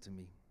things to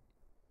me.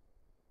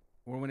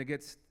 Or when it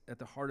gets at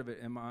the heart of it,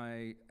 am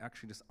I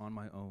actually just on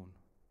my own?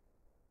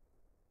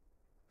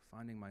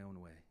 finding my own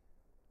way.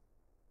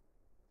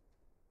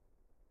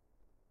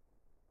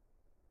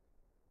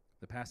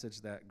 The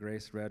passage that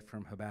Grace read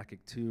from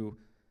Habakkuk 2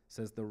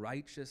 says, "The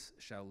righteous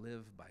shall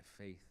live by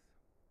faith."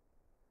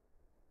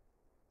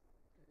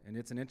 And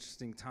it's an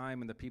interesting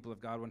time in the people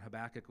of God when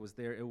Habakkuk was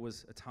there. It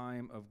was a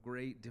time of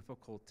great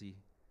difficulty.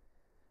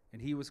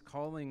 And he was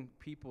calling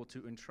people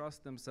to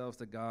entrust themselves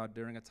to God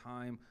during a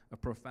time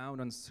of profound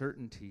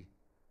uncertainty.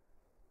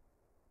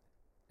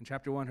 In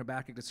chapter 1,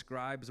 Habakkuk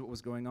describes what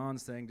was going on,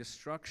 saying,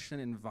 "Destruction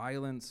and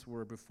violence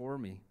were before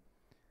me.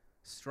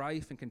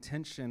 Strife and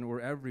contention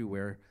were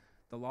everywhere.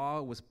 The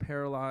law was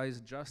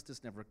paralyzed,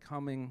 justice never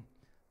coming,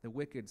 the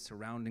wicked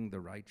surrounding the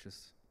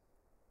righteous.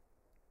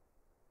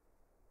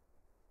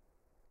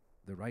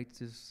 The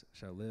righteous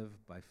shall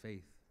live by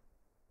faith,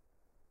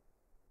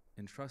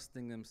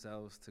 entrusting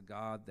themselves to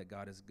God, that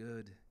God is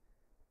good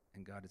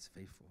and God is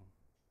faithful."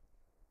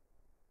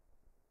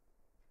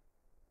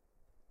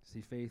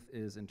 See, faith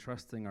is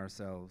entrusting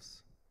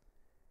ourselves.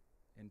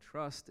 And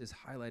trust is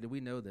highlighted. We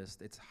know this.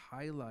 It's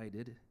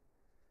highlighted.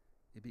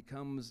 It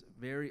becomes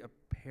very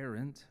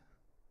apparent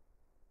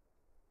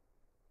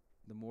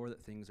the more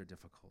that things are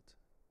difficult.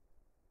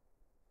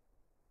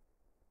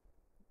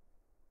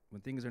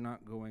 When things are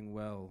not going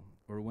well,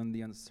 or when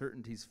the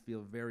uncertainties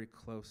feel very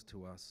close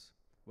to us,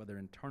 whether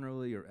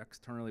internally or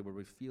externally, where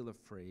we feel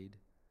afraid,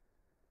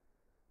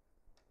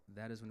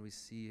 that is when we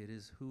see it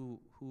is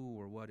who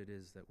or what it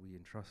is that we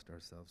entrust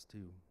ourselves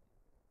to.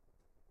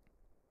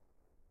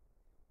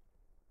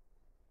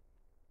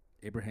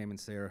 Abraham and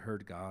Sarah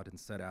heard God and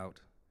set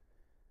out.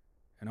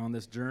 And on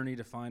this journey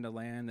to find a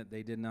land that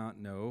they did not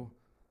know,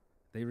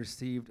 they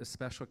received a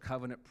special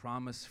covenant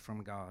promise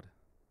from God.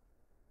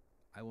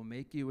 "I will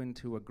make you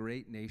into a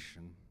great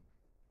nation.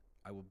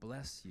 I will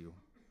bless you.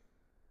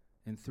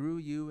 And through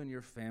you and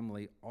your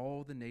family,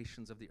 all the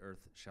nations of the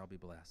earth shall be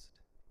blessed.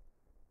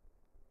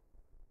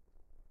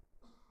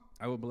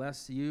 I will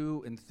bless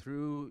you, and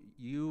through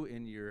you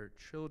and your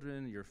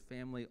children, your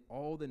family,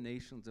 all the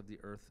nations of the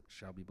earth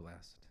shall be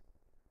blessed."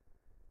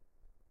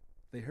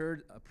 They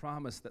heard a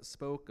promise that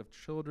spoke of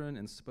children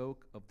and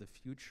spoke of the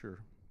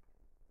future.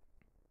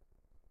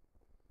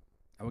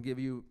 "I will give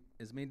you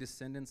as many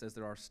descendants as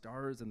there are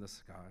stars in the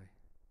sky."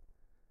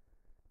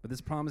 But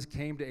this promise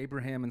came to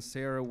Abraham and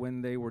Sarah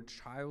when they were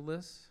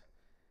childless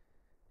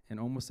and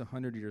almost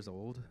 100 years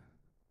old.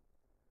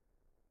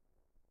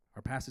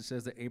 Our passage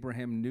says that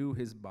Abraham knew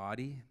his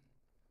body,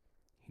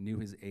 he knew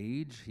his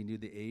age, he knew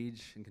the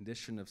age and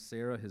condition of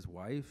Sarah, his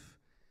wife.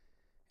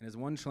 And as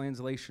one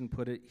translation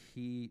put it,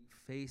 he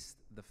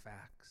faced the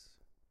facts.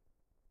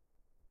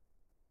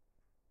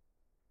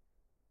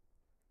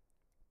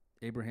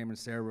 Abraham and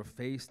Sarah were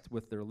faced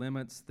with their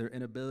limits, their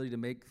inability to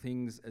make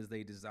things as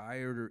they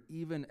desired or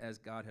even as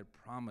God had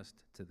promised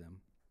to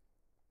them.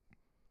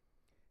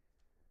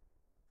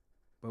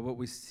 But what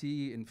we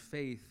see in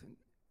faith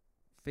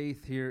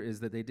here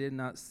is that they did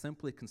not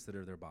simply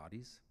consider their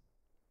bodies.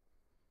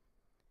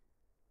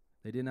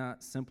 They did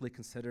not simply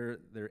consider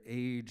their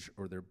age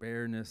or their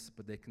bareness,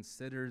 but they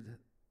considered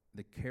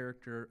the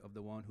character of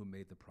the one who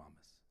made the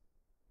promise.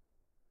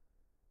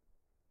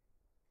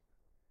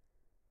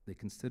 They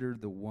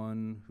considered the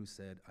one who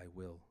said, "I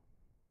will."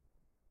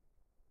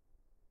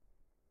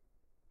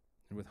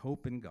 And with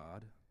hope in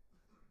God,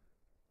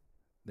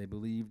 they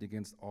believed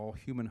against all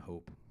human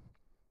hope.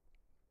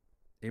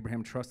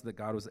 Abraham trusted that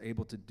God was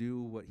able to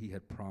do what he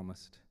had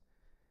promised.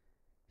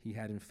 He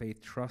had in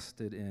faith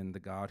trusted in the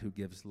God who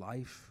gives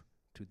life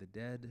to the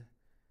dead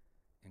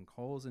and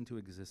calls into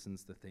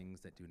existence the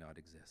things that do not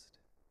exist.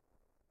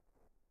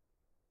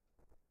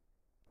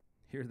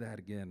 Hear that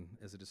again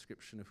as a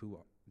description of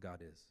who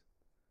God is.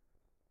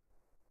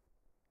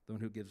 The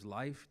one who gives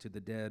life to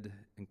the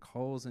dead and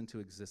calls into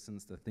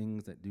existence the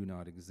things that do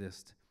not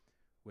exist.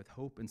 With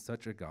hope in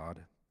such a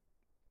God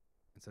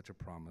and such a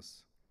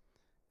promise,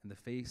 in the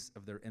face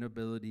of their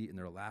inability and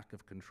their lack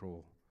of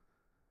control,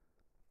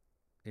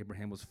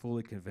 Abraham was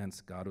fully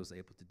convinced God was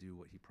able to do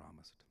what he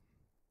promised.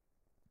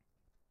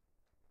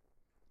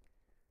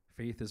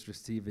 Faith is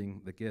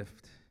receiving the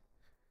gift,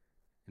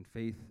 and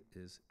faith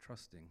is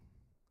trusting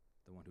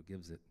the one who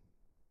gives it.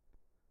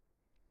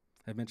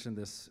 I've mentioned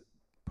this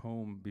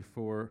poem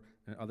before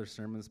in other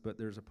sermons, but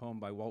there's a poem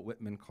by Walt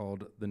Whitman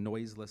called "The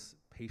Noiseless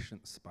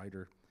Patient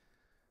Spider."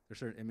 There's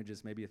certain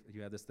images, maybe if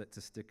you have this, that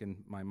to stick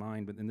in my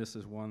mind, but then this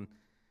is one.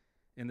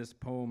 In this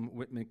poem,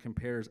 Whitman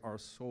compares our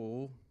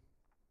soul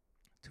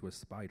to a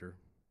spider.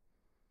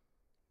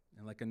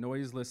 And like a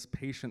noiseless,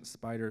 patient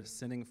spider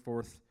sending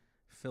forth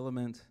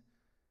filament,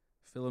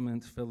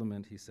 filament,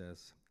 filament, he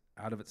says,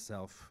 out of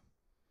itself,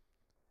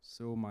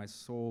 so my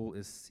soul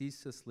is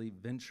ceaselessly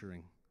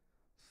venturing,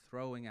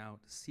 throwing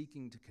out,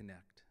 seeking to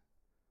connect.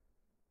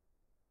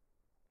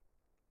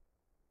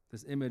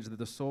 This image that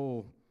the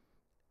soul,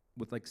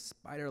 with like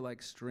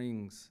spider-like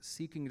strings,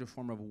 seeking to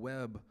form a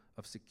web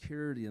of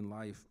security in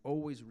life,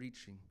 always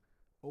reaching,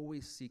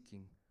 always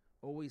seeking,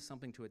 always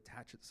something to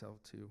attach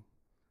itself to,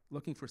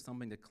 looking for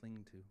something to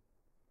cling to.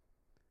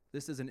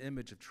 This is an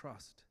image of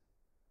trust.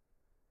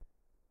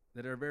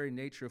 that our very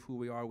nature of who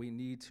we are, we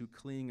need to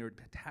cling or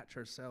attach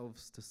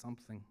ourselves to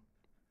something.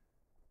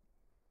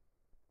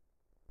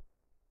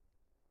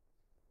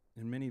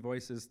 And many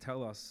voices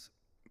tell us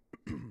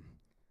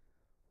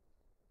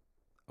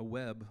a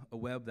web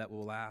that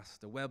will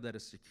last, a web that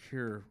is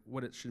secure,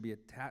 what it should be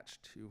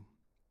attached to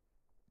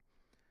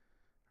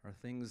are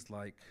things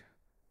like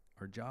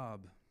our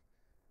job,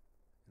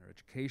 our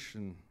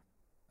education,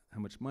 how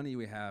much money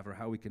we have, or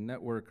how we can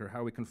network, or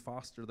how we can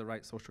foster the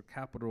right social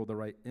capital, the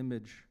right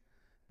image.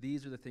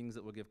 These are the things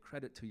that will give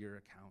credit to your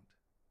account.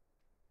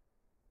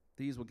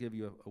 These will give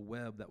you a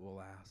web that will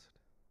last.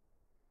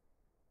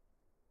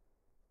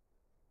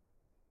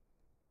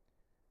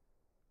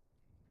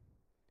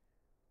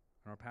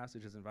 Our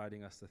passage is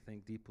inviting us to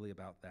think deeply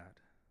about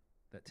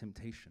that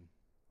temptation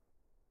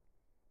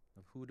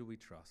of who do we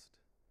trust,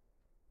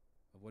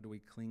 of what do we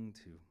cling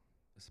to,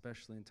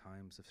 especially in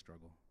times of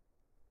struggle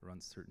or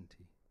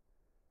uncertainty.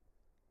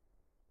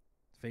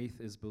 Faith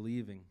is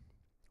believing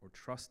or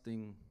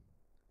trusting.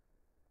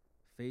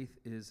 Faith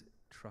is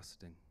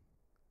trusting.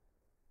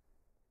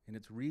 And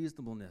its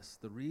reasonableness,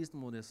 the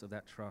reasonableness of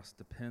that trust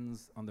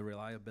depends on the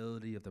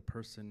reliability of the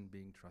person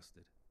being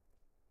trusted.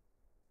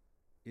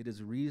 It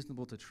is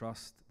reasonable to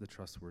trust the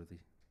trustworthy.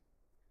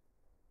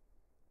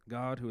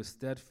 God, who is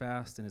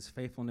steadfast in his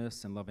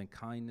faithfulness and loving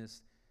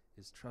kindness,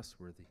 is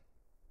trustworthy.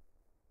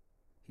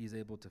 He is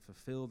able to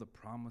fulfill the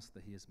promise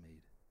that he has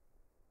made.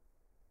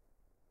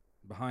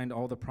 Behind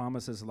all the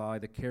promises lie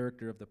the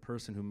character of the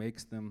person who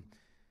makes them,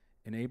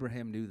 and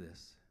Abraham knew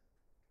this.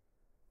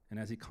 And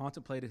as he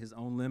contemplated his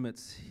own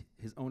limits,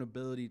 his own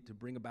ability to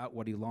bring about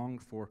what he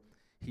longed for,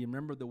 he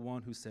remembered the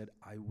one who said,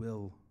 "I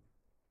will."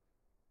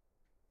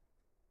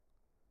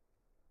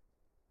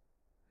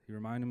 He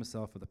reminded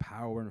himself of the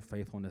power and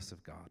faithfulness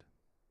of God.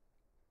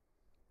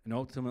 And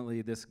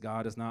ultimately, this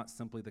God is not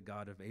simply the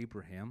God of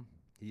Abraham.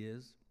 He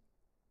is.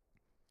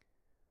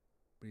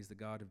 But he's the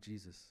God of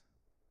Jesus,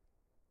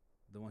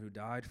 the one who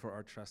died for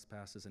our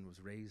trespasses and was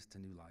raised to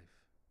new life.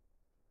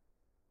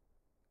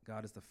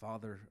 God is the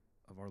Father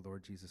of our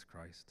Lord Jesus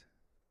Christ.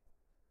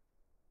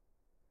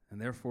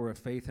 And therefore, if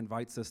faith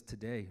invites us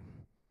today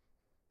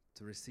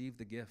to receive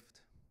the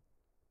gift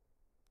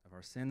of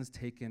our sins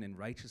taken and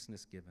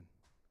righteousness given,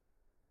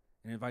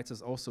 and invites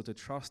us also to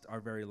trust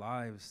our very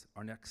lives,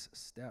 our next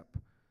step,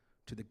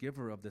 to the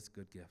giver of this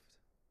good gift.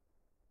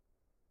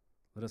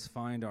 Let us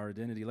find our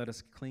identity. Let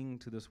us cling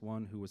to this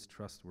one who is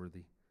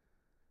trustworthy,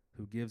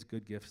 who gives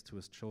good gifts to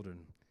his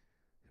children,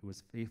 who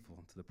is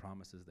faithful to the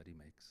promises that he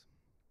makes.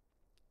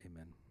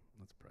 Amen.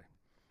 Let's pray.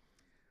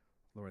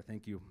 Lord, I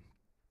thank you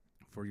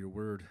for your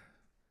word.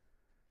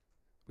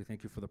 We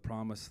thank you for the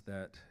promise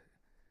that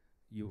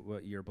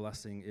what your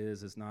blessing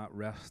is not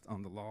rest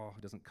on the law.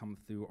 It doesn't come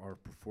through our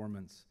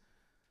performance,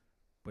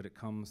 but it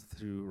comes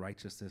through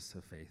righteousness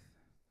of faith.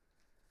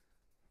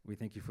 We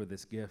thank you for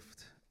this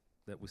gift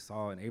that we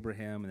saw in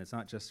Abraham, and it's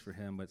not just for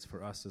him, but it's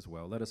for us as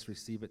well. Let us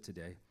receive it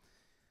today,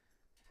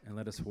 and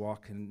let us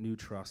walk in new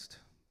trust,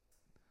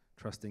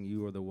 trusting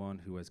you are the one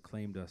who has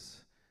claimed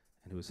us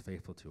and who is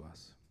faithful to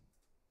us.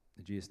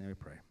 In Jesus' name we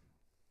pray.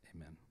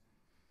 Amen.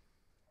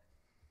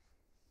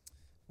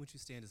 Would you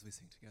stand as we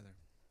sing together?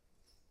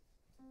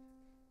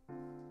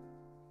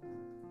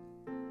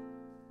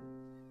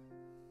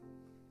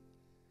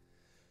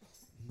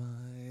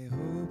 My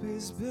hope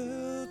is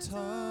built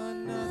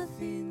on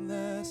nothing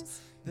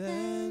less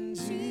than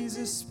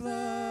Jesus'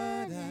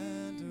 blood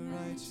and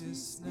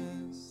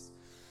righteousness.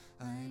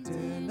 I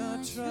dare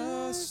not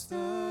trust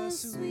the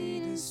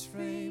sweetest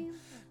frame,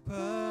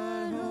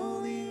 but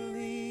wholly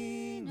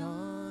lean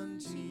on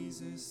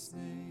Jesus'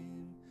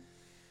 name.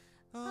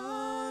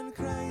 On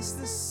Christ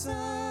the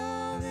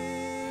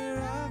solid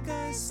rock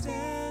I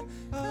stand,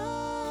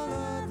 all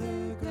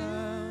other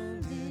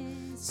ground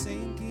is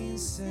sinking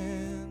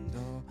sand,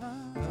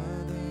 all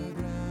other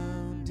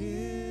ground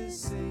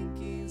is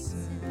sinking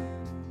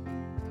sand.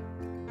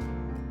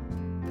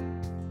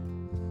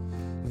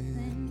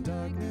 When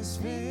darkness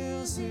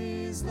veils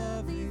his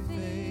lovely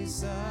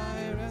face,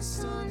 I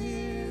rest on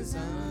his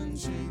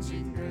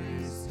unchanging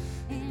grace.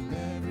 In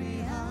every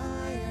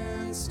high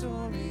and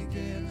stormy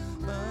gale,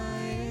 my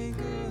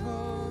anchor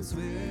holds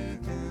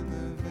within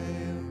the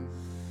veil.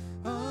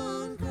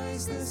 On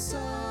Christ the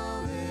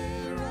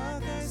solid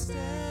rock I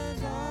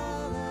stand,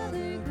 all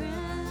other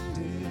ground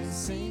is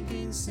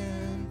sinking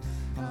sand,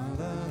 all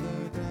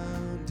other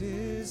ground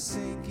is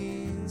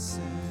sinking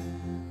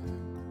sand.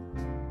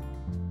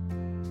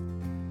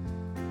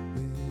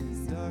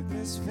 When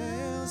darkness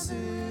veils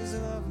his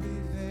lovely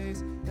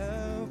face,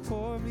 thou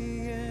pour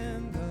me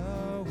in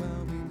the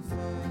whelming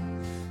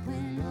flood.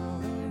 When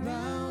all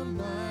around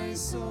my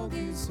soul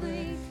gives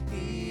way,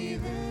 he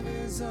then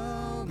is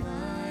all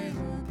my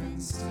hope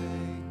and stay.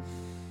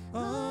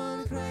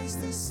 On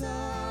Christ the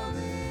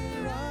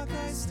solid rock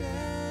I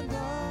stand,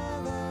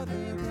 all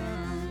other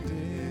ground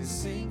is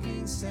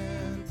sinking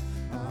sand,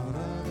 all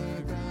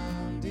other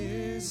ground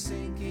is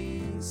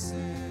sinking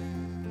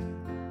sand.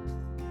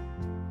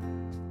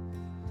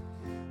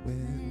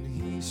 When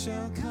he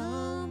shall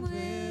come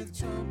with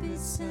trumpet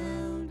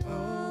sound,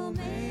 oh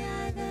may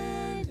I then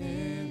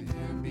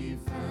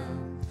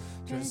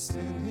dressed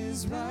in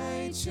his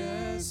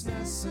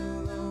righteousness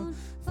alone,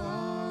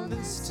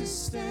 faultless to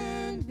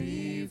stand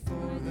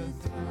before the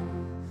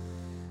throne.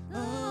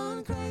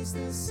 On Christ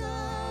the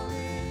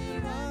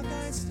solid rock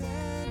I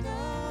stand,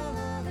 all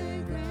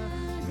other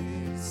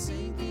ground is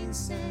sinking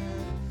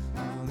sand,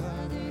 all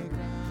other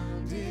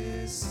ground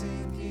is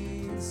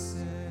sinking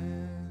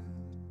sand.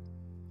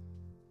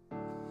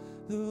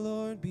 The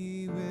Lord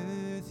be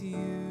with you,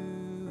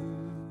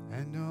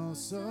 and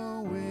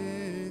also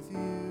with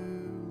you.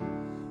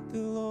 The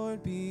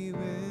Lord be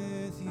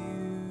with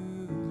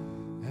you,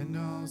 and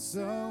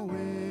also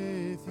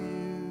with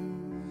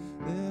you.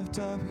 Lift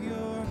up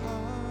your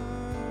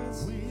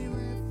hearts, we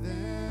lift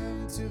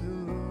them to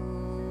the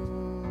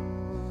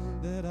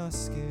Lord. Let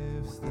us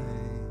give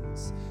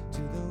thanks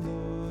to the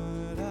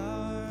Lord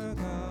our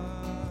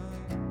God.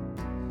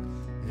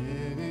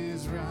 It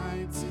is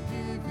right to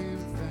give him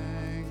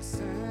thanks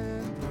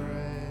and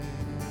praise.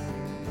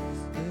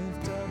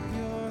 Lift up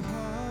your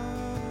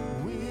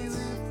hearts, we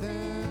lift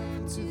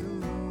them to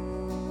the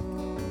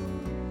Lord.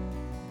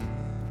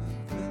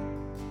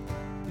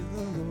 To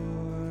the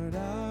Lord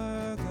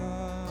our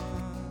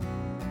God.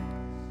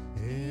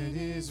 It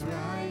is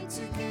right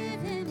to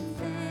give him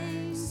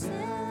thanks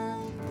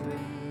and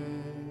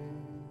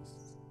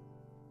praise.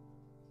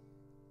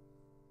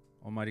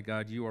 Almighty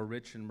God, you are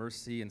rich in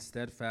mercy and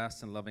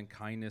steadfast in loving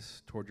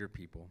kindness toward your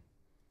people.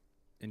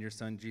 In your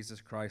Son, Jesus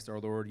Christ, our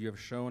Lord, you have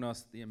shown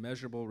us the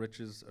immeasurable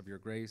riches of your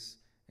grace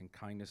and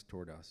kindness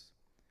toward us.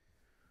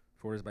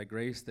 For it is by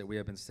grace that we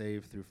have been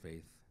saved through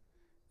faith.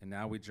 And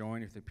now we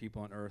join with the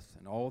people on earth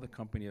and all the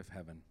company of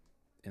heaven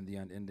in the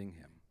unending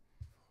hymn.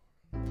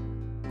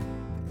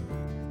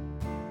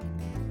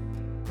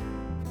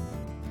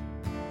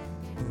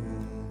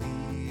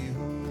 Holy,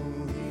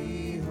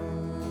 holy,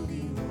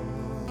 holy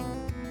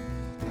Lord,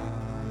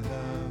 God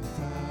of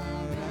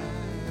power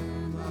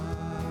and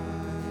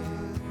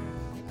might.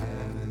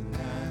 Heaven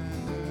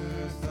and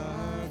earth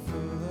are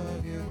full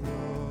of your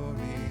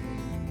glory.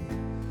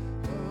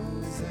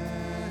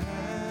 Hosanna.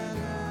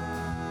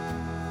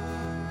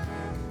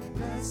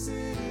 Blessed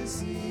is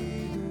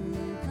he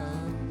who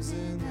comes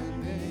in the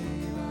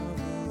name of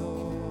the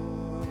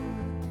Lord.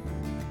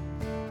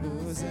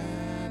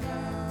 Hosanna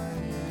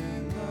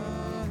in the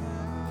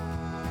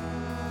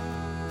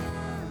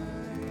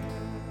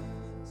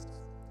highest.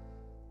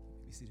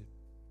 Be seated.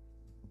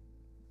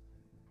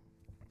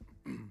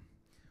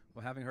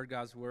 Well, having heard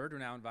God's word, we're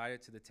now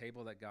invited to the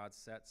table that God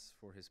sets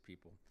for his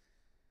people.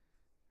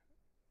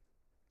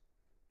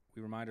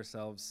 We remind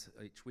ourselves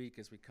each week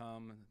as we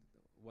come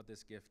what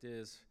this gift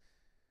is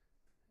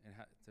and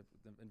the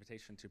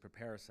invitation to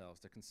prepare ourselves,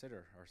 to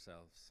consider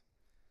ourselves.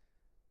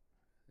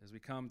 As we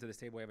come to this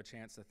table, we have a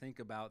chance to think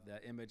about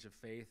the image of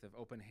faith, of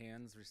open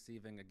hands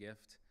receiving a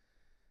gift.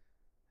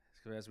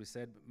 So as we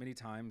said many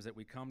times, that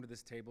we come to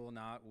this table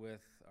not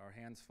with our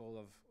hands full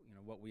of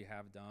what we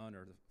have done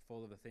or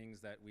full of the things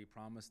that we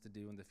promise to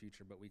do in the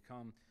future, but we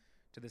come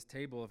to this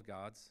table of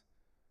God's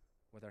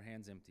with our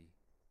hands empty.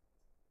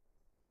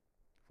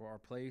 For our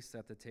place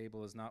at the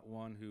table is not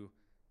one who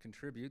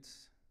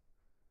contributes,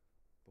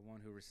 but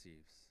one who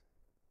receives.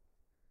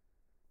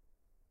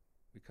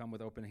 We come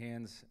with open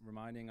hands,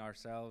 reminding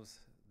ourselves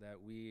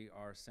that we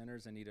are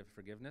sinners in need of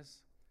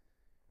forgiveness.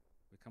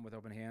 We come with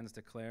open hands,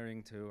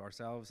 declaring to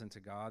ourselves and to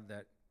God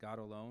that God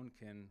alone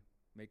can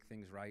make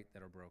things right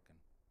that are broken.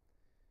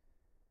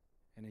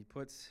 And he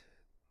puts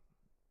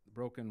the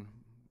broken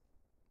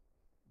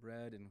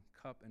bread and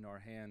cup in our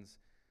hands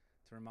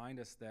to remind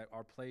us that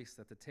our place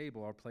at the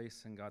table, our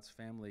place in God's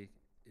family,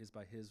 is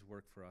by his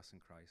work for us in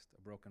Christ,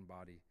 a broken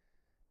body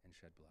and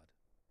shed blood.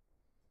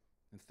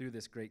 And through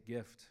this great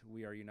gift,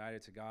 we are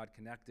united to God,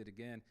 connected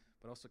again,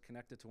 but also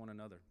connected to one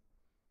another,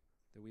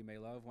 that we may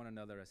love one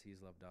another as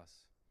he's loved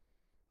us,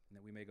 and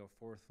that we may go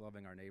forth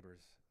loving our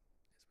neighbors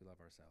as we love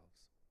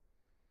ourselves.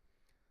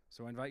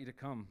 So I invite you to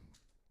come.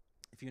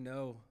 If you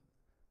know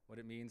what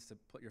it means to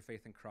put your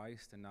faith in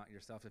Christ and not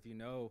yourself, if you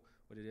know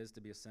what it is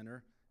to be a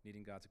sinner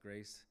needing God's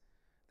grace,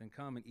 then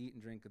come and eat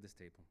and drink at this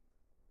table.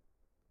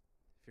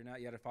 If you're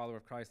not yet a follower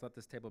of Christ, let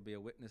this table be a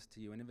witness to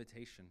you, an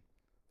invitation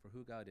for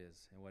who God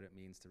is and what it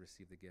means to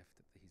receive the gift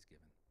that he's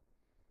given.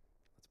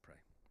 Let's pray.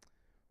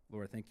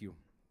 Lord, thank you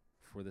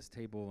for this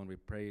table, and we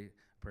pray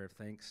a prayer of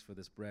thanks for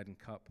this bread and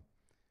cup,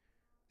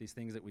 these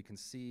things that we can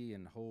see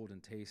and hold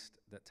and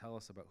taste that tell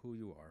us about who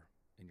you are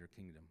in your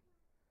kingdom.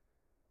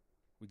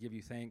 We give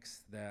you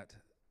thanks that,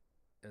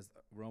 as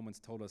Romans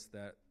told us,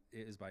 that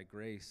it is by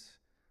grace,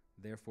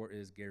 therefore it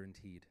is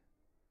guaranteed.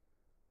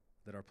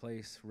 That our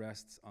place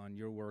rests on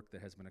your work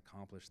that has been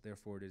accomplished,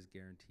 therefore it is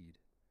guaranteed,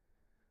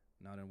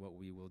 not on what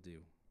we will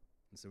do.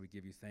 And so we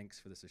give you thanks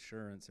for this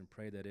assurance and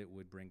pray that it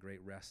would bring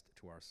great rest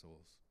to our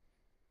souls.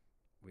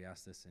 We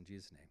ask this in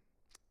Jesus' name.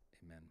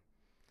 Amen.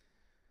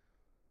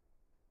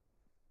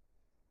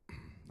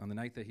 On the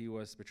night that he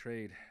was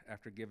betrayed,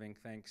 after giving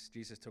thanks,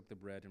 Jesus took the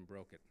bread and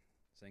broke it,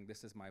 saying,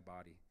 "This is my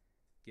body,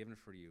 given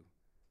for you.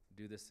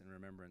 Do this in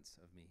remembrance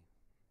of me."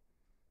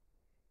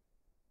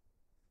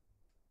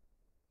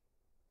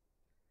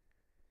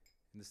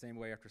 In the same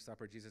way, after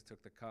supper, Jesus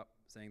took the cup,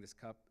 saying, "This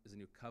cup is a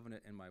new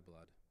covenant in my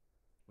blood.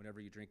 Whenever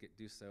you drink it,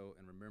 do so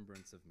in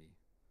remembrance of me."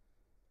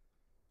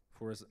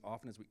 For as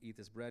often as we eat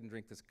this bread and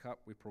drink this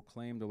cup, we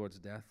proclaim the Lord's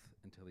death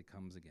until he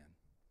comes again.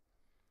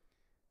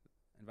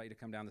 I invite you to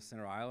come down the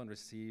center aisle and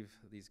receive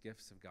these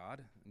gifts of God,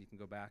 and you can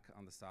go back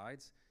on the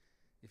sides.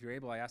 If you're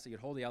able, I ask that you'd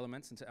hold the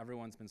elements until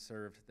everyone's been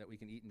served, that we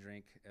can eat and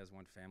drink as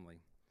one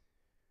family.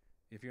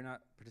 If you're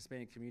not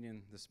participating in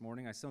communion this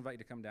morning, I still invite you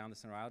to come down the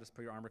center aisle. Just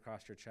put your arm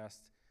across your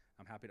chest.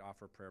 I'm happy to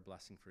offer a prayer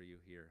blessing for you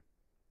here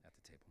at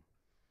the table.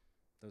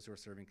 Those who are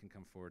serving can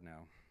come forward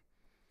now.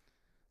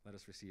 Let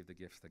us receive the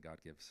gifts that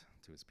God gives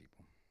to his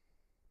people.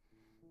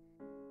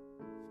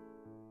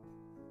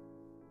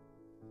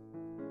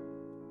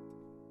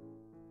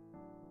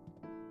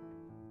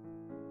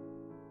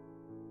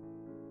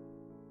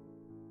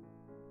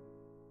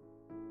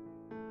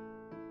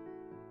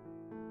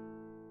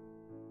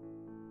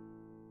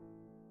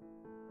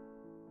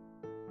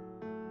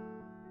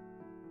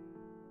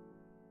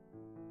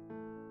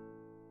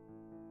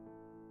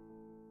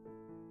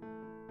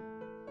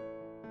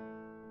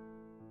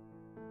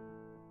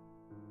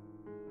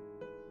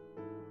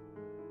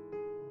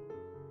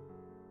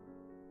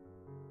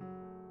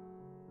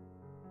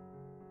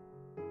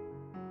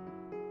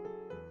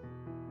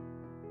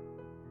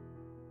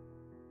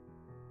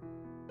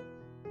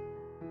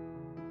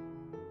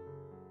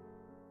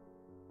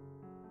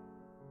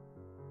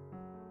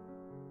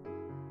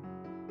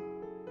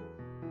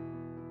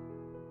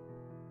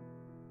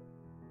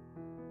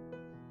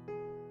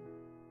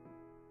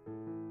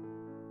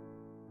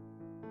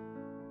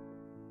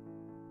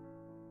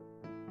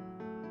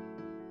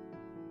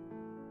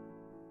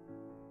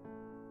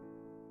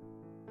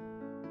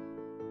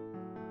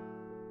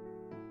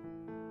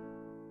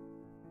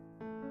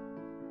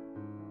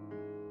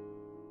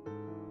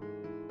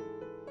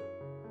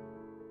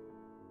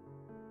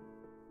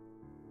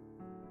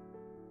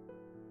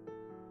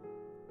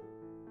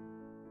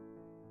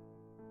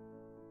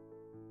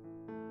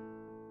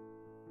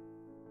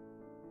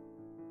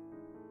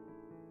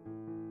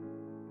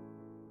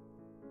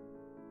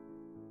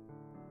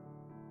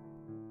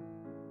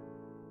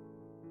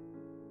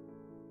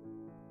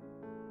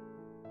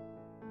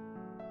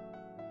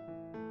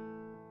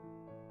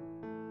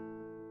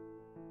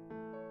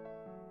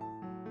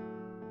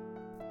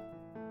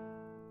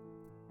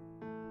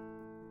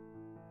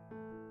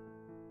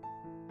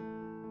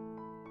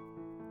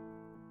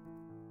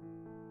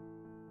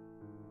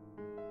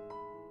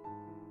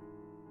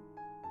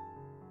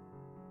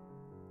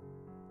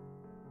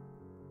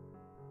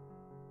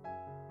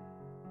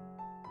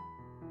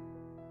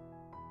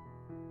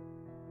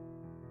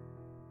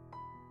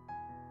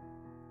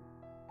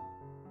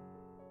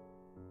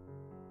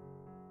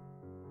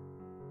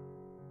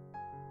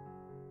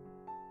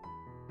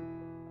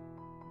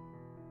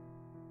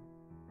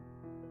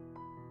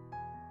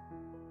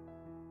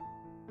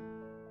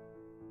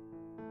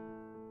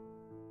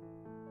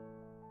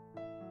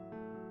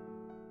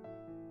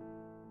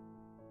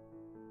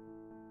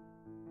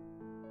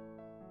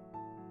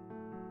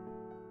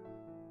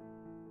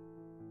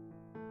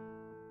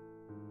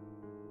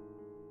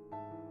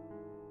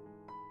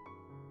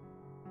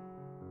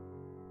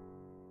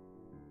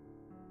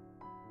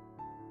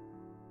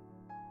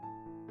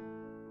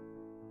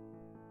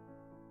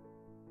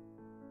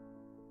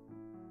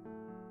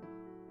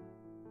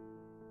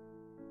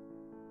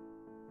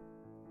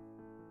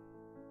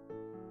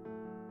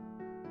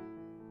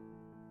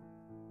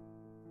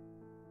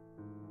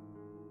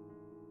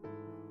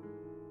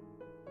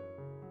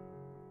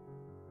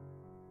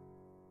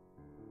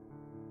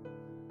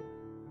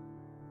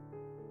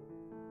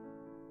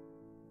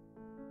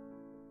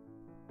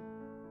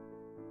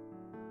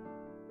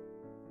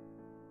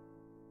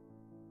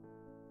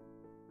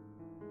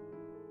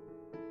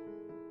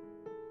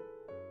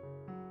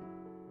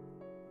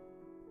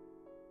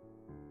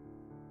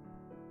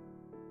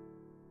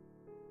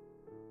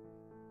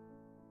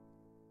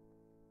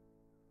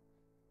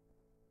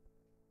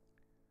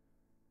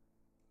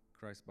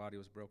 Christ's body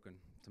was broken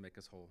to make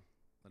us whole.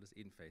 Let us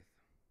eat in faith.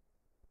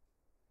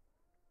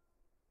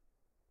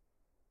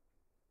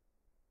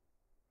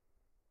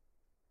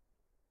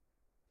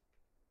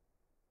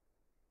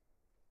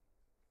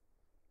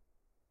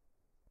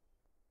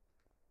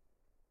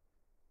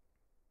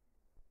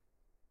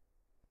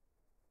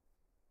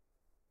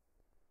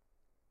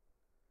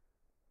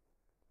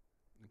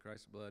 And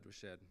Christ's blood was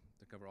shed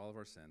to cover all of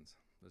our sins.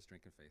 Let us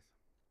drink in faith.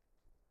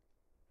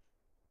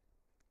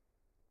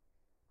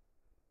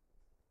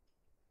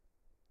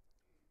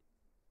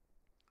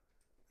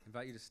 I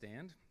invite you to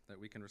stand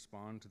that we can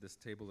respond to this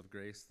table of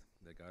grace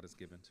that God has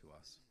given to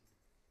us.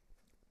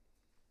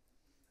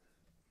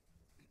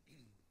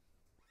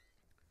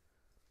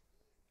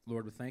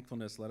 Lord, with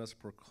thankfulness, let us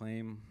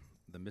proclaim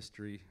the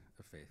mystery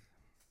of faith.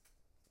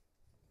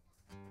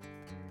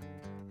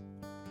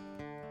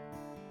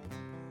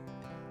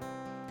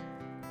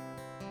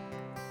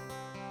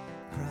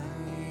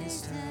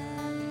 Christ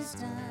has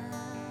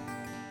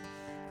died,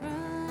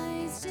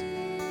 Christ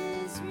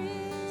is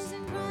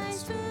risen,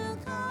 Christ will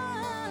come.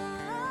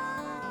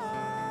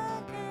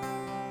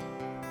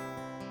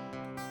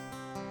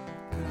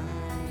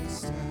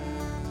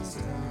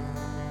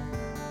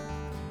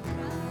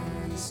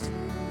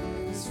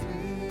 is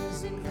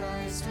risen,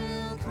 Christ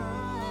will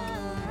come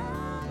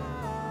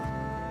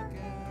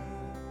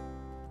again.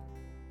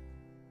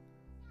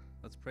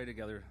 Let's pray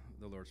together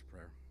the Lord's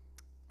Prayer.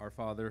 Our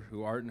Father,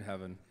 who art in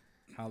heaven,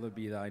 hallowed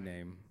be thy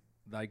name.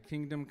 Thy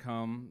kingdom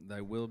come,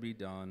 thy will be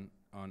done,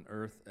 on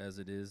earth as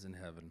it is in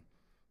heaven.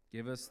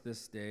 Give us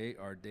this day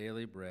our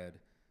daily bread,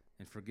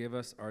 and forgive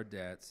us our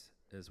debts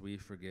as we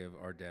forgive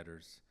our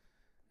debtors.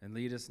 And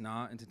lead us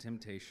not into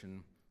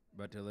temptation,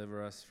 but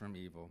deliver us from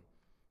evil.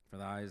 For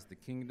thy is the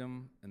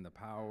kingdom, and the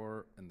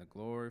power, and the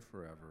glory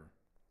forever.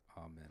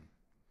 Amen.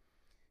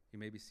 You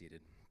may be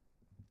seated.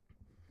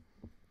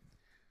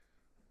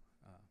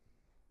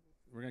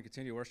 We're going to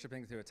continue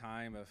worshiping through a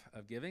time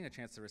of giving, a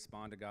chance to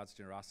respond to God's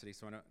generosity.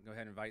 So I want to go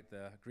ahead and invite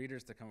the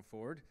greeters to come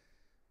forward.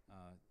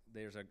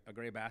 There's a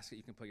gray basket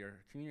you can put your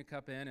communion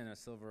cup in, and a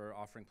silver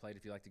offering plate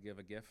if you'd like to give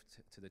a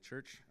gift to the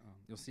church.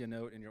 You'll see a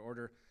note in your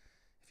order.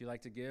 If you'd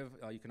like to give,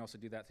 you can also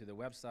do that through the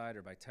website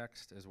or by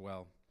text as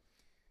well.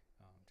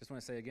 Just want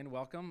to say again,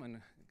 welcome,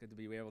 and good to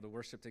be able to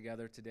worship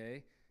together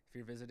today. If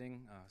you're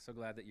visiting, so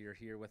glad that you're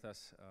here with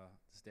us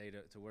this day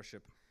to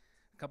worship.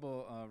 A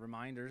couple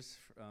reminders.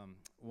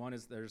 One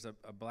is there's a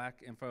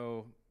black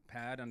info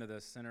pad under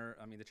the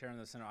chair in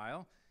the center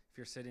aisle. If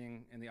you're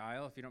sitting in the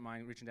aisle, if you don't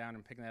mind reaching down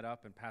and picking that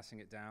up and passing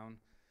it down,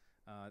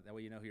 that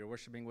way you know who you're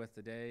worshiping with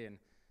today. And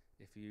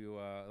if you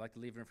like to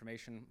leave your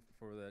information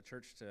for the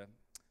church to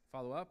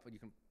follow up, you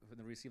can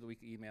receive the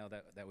weekly email.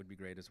 That would be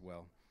great as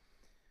well.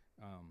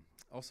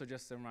 Also,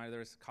 just a reminder,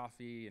 there's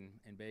coffee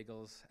and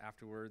bagels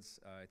afterwards.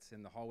 It's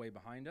in the hallway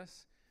behind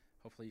us.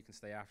 Hopefully you can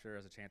stay after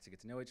as a chance to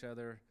get to know each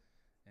other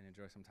and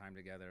enjoy some time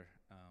together.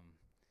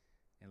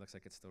 It looks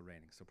like it's still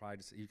raining, so probably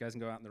just you guys can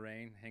go out in the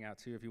rain, hang out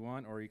too if you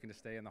want, or you can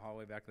just stay in the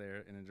hallway back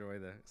there and enjoy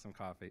some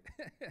coffee.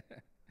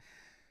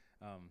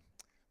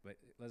 But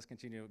let's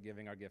continue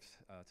giving our gifts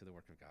to the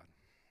work of God.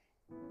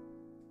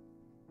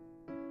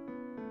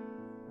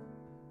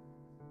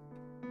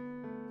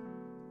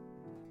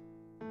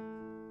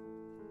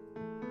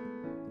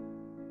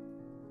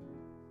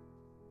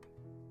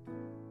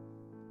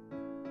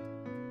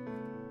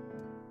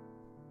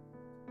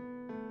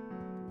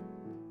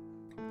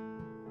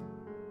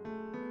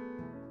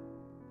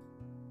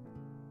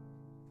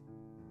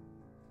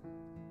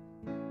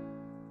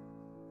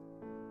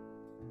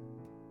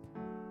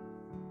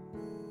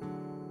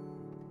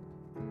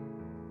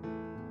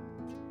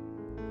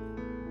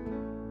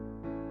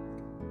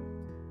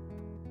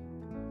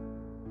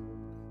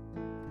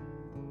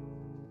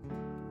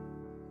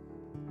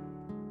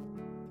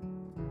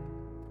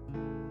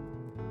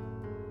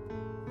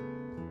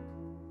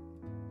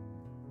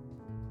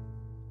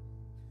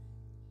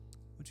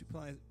 Would you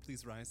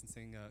please rise and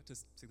sing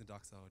the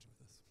doxology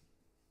with us?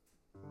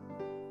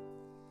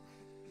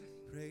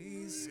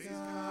 Praise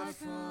God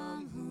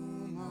from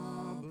whom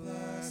all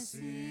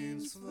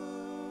blessings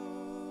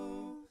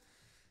flow.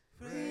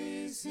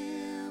 Praise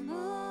him,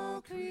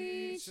 all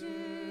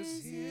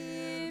creatures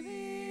here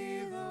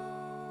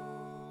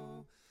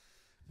below.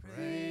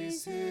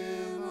 Praise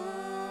him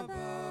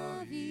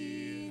above,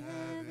 ye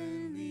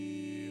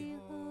heavenly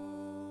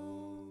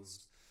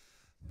hosts.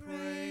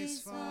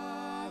 Praise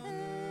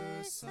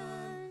Father,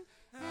 Son,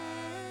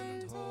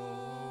 and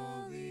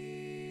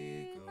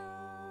Holy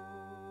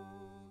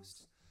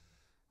Ghost.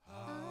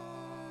 Amen.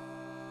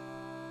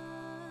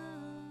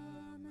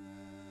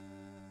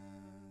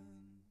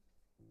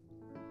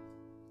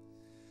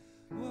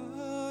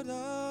 What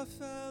a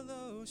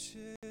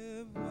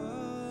fellowship,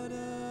 what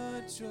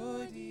a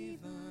joy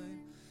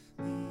divine,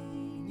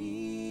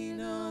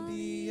 leaning on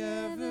the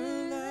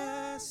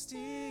everlasting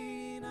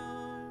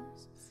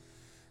arms.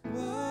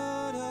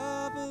 What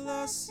a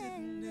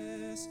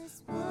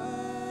blessedness,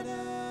 what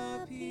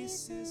a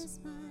peace is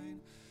mine,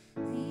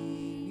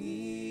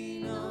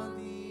 leaning on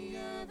the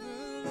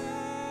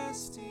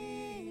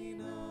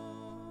everlasting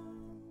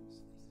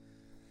arms.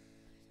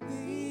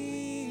 Leaning,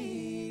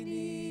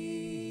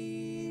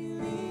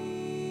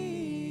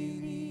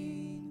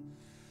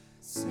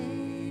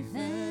 safe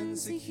and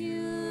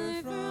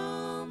secure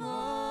from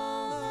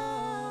all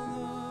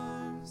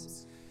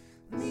alarms.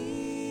 Leaning,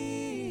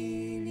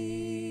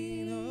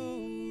 oh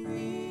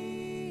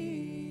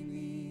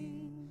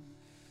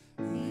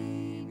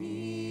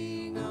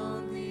leaning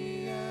on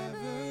the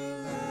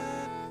everlasting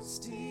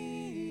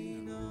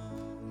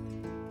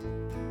arm.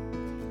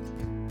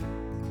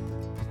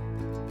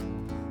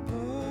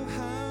 Oh,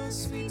 how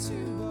sweet to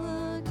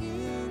walk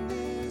in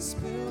this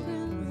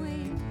pilgrim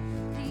way,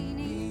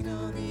 leaning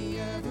on the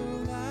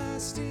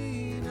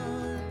everlasting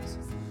arm.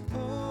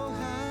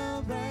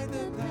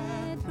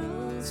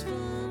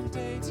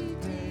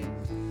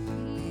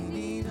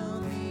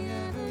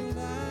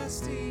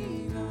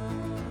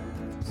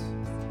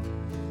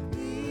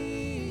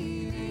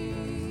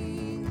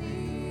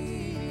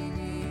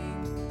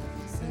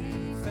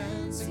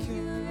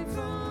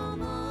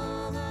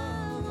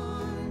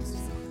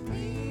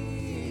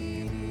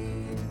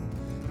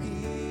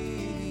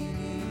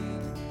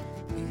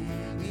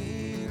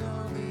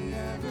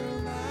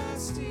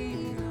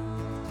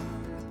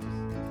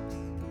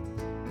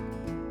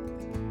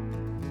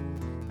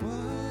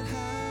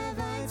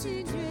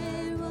 to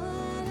dread?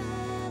 What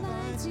have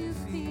I to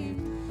fear?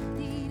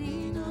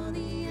 Leaning on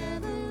the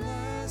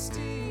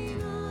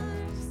everlasting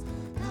arms,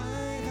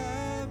 I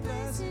have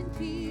blessed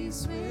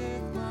peace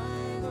with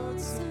my Lord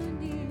so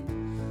near.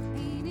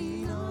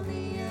 Leaning on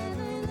the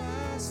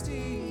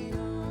everlasting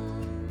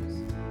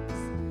arms,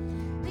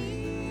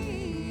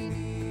 leaning,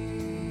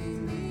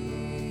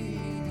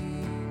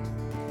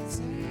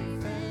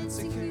 safe and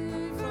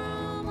secure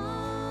from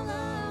all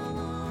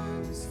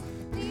alarms.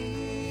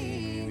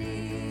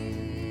 Leaning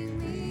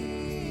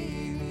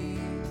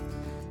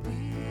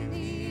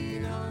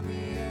on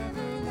the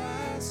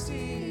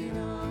everlasting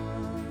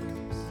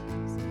arms.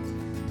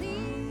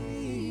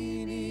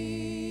 Leaning,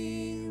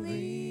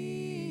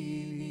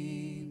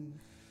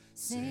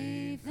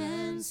 safe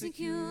and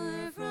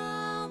secure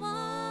from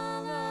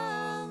all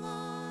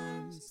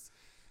alarms.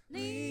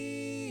 Leaning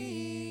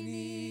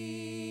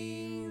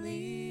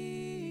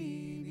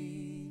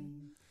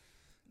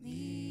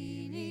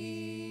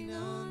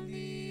on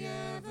the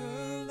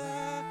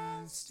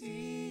everlasting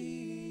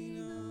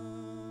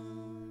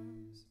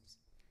arms.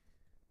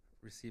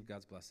 Receive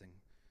God's blessing.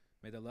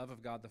 May the love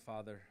of God the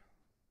Father,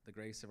 the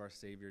grace of our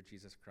Savior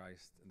Jesus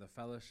Christ, and the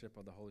fellowship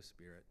of the Holy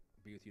Spirit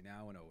be with you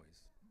now and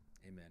always.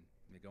 Amen.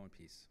 May go in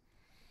peace.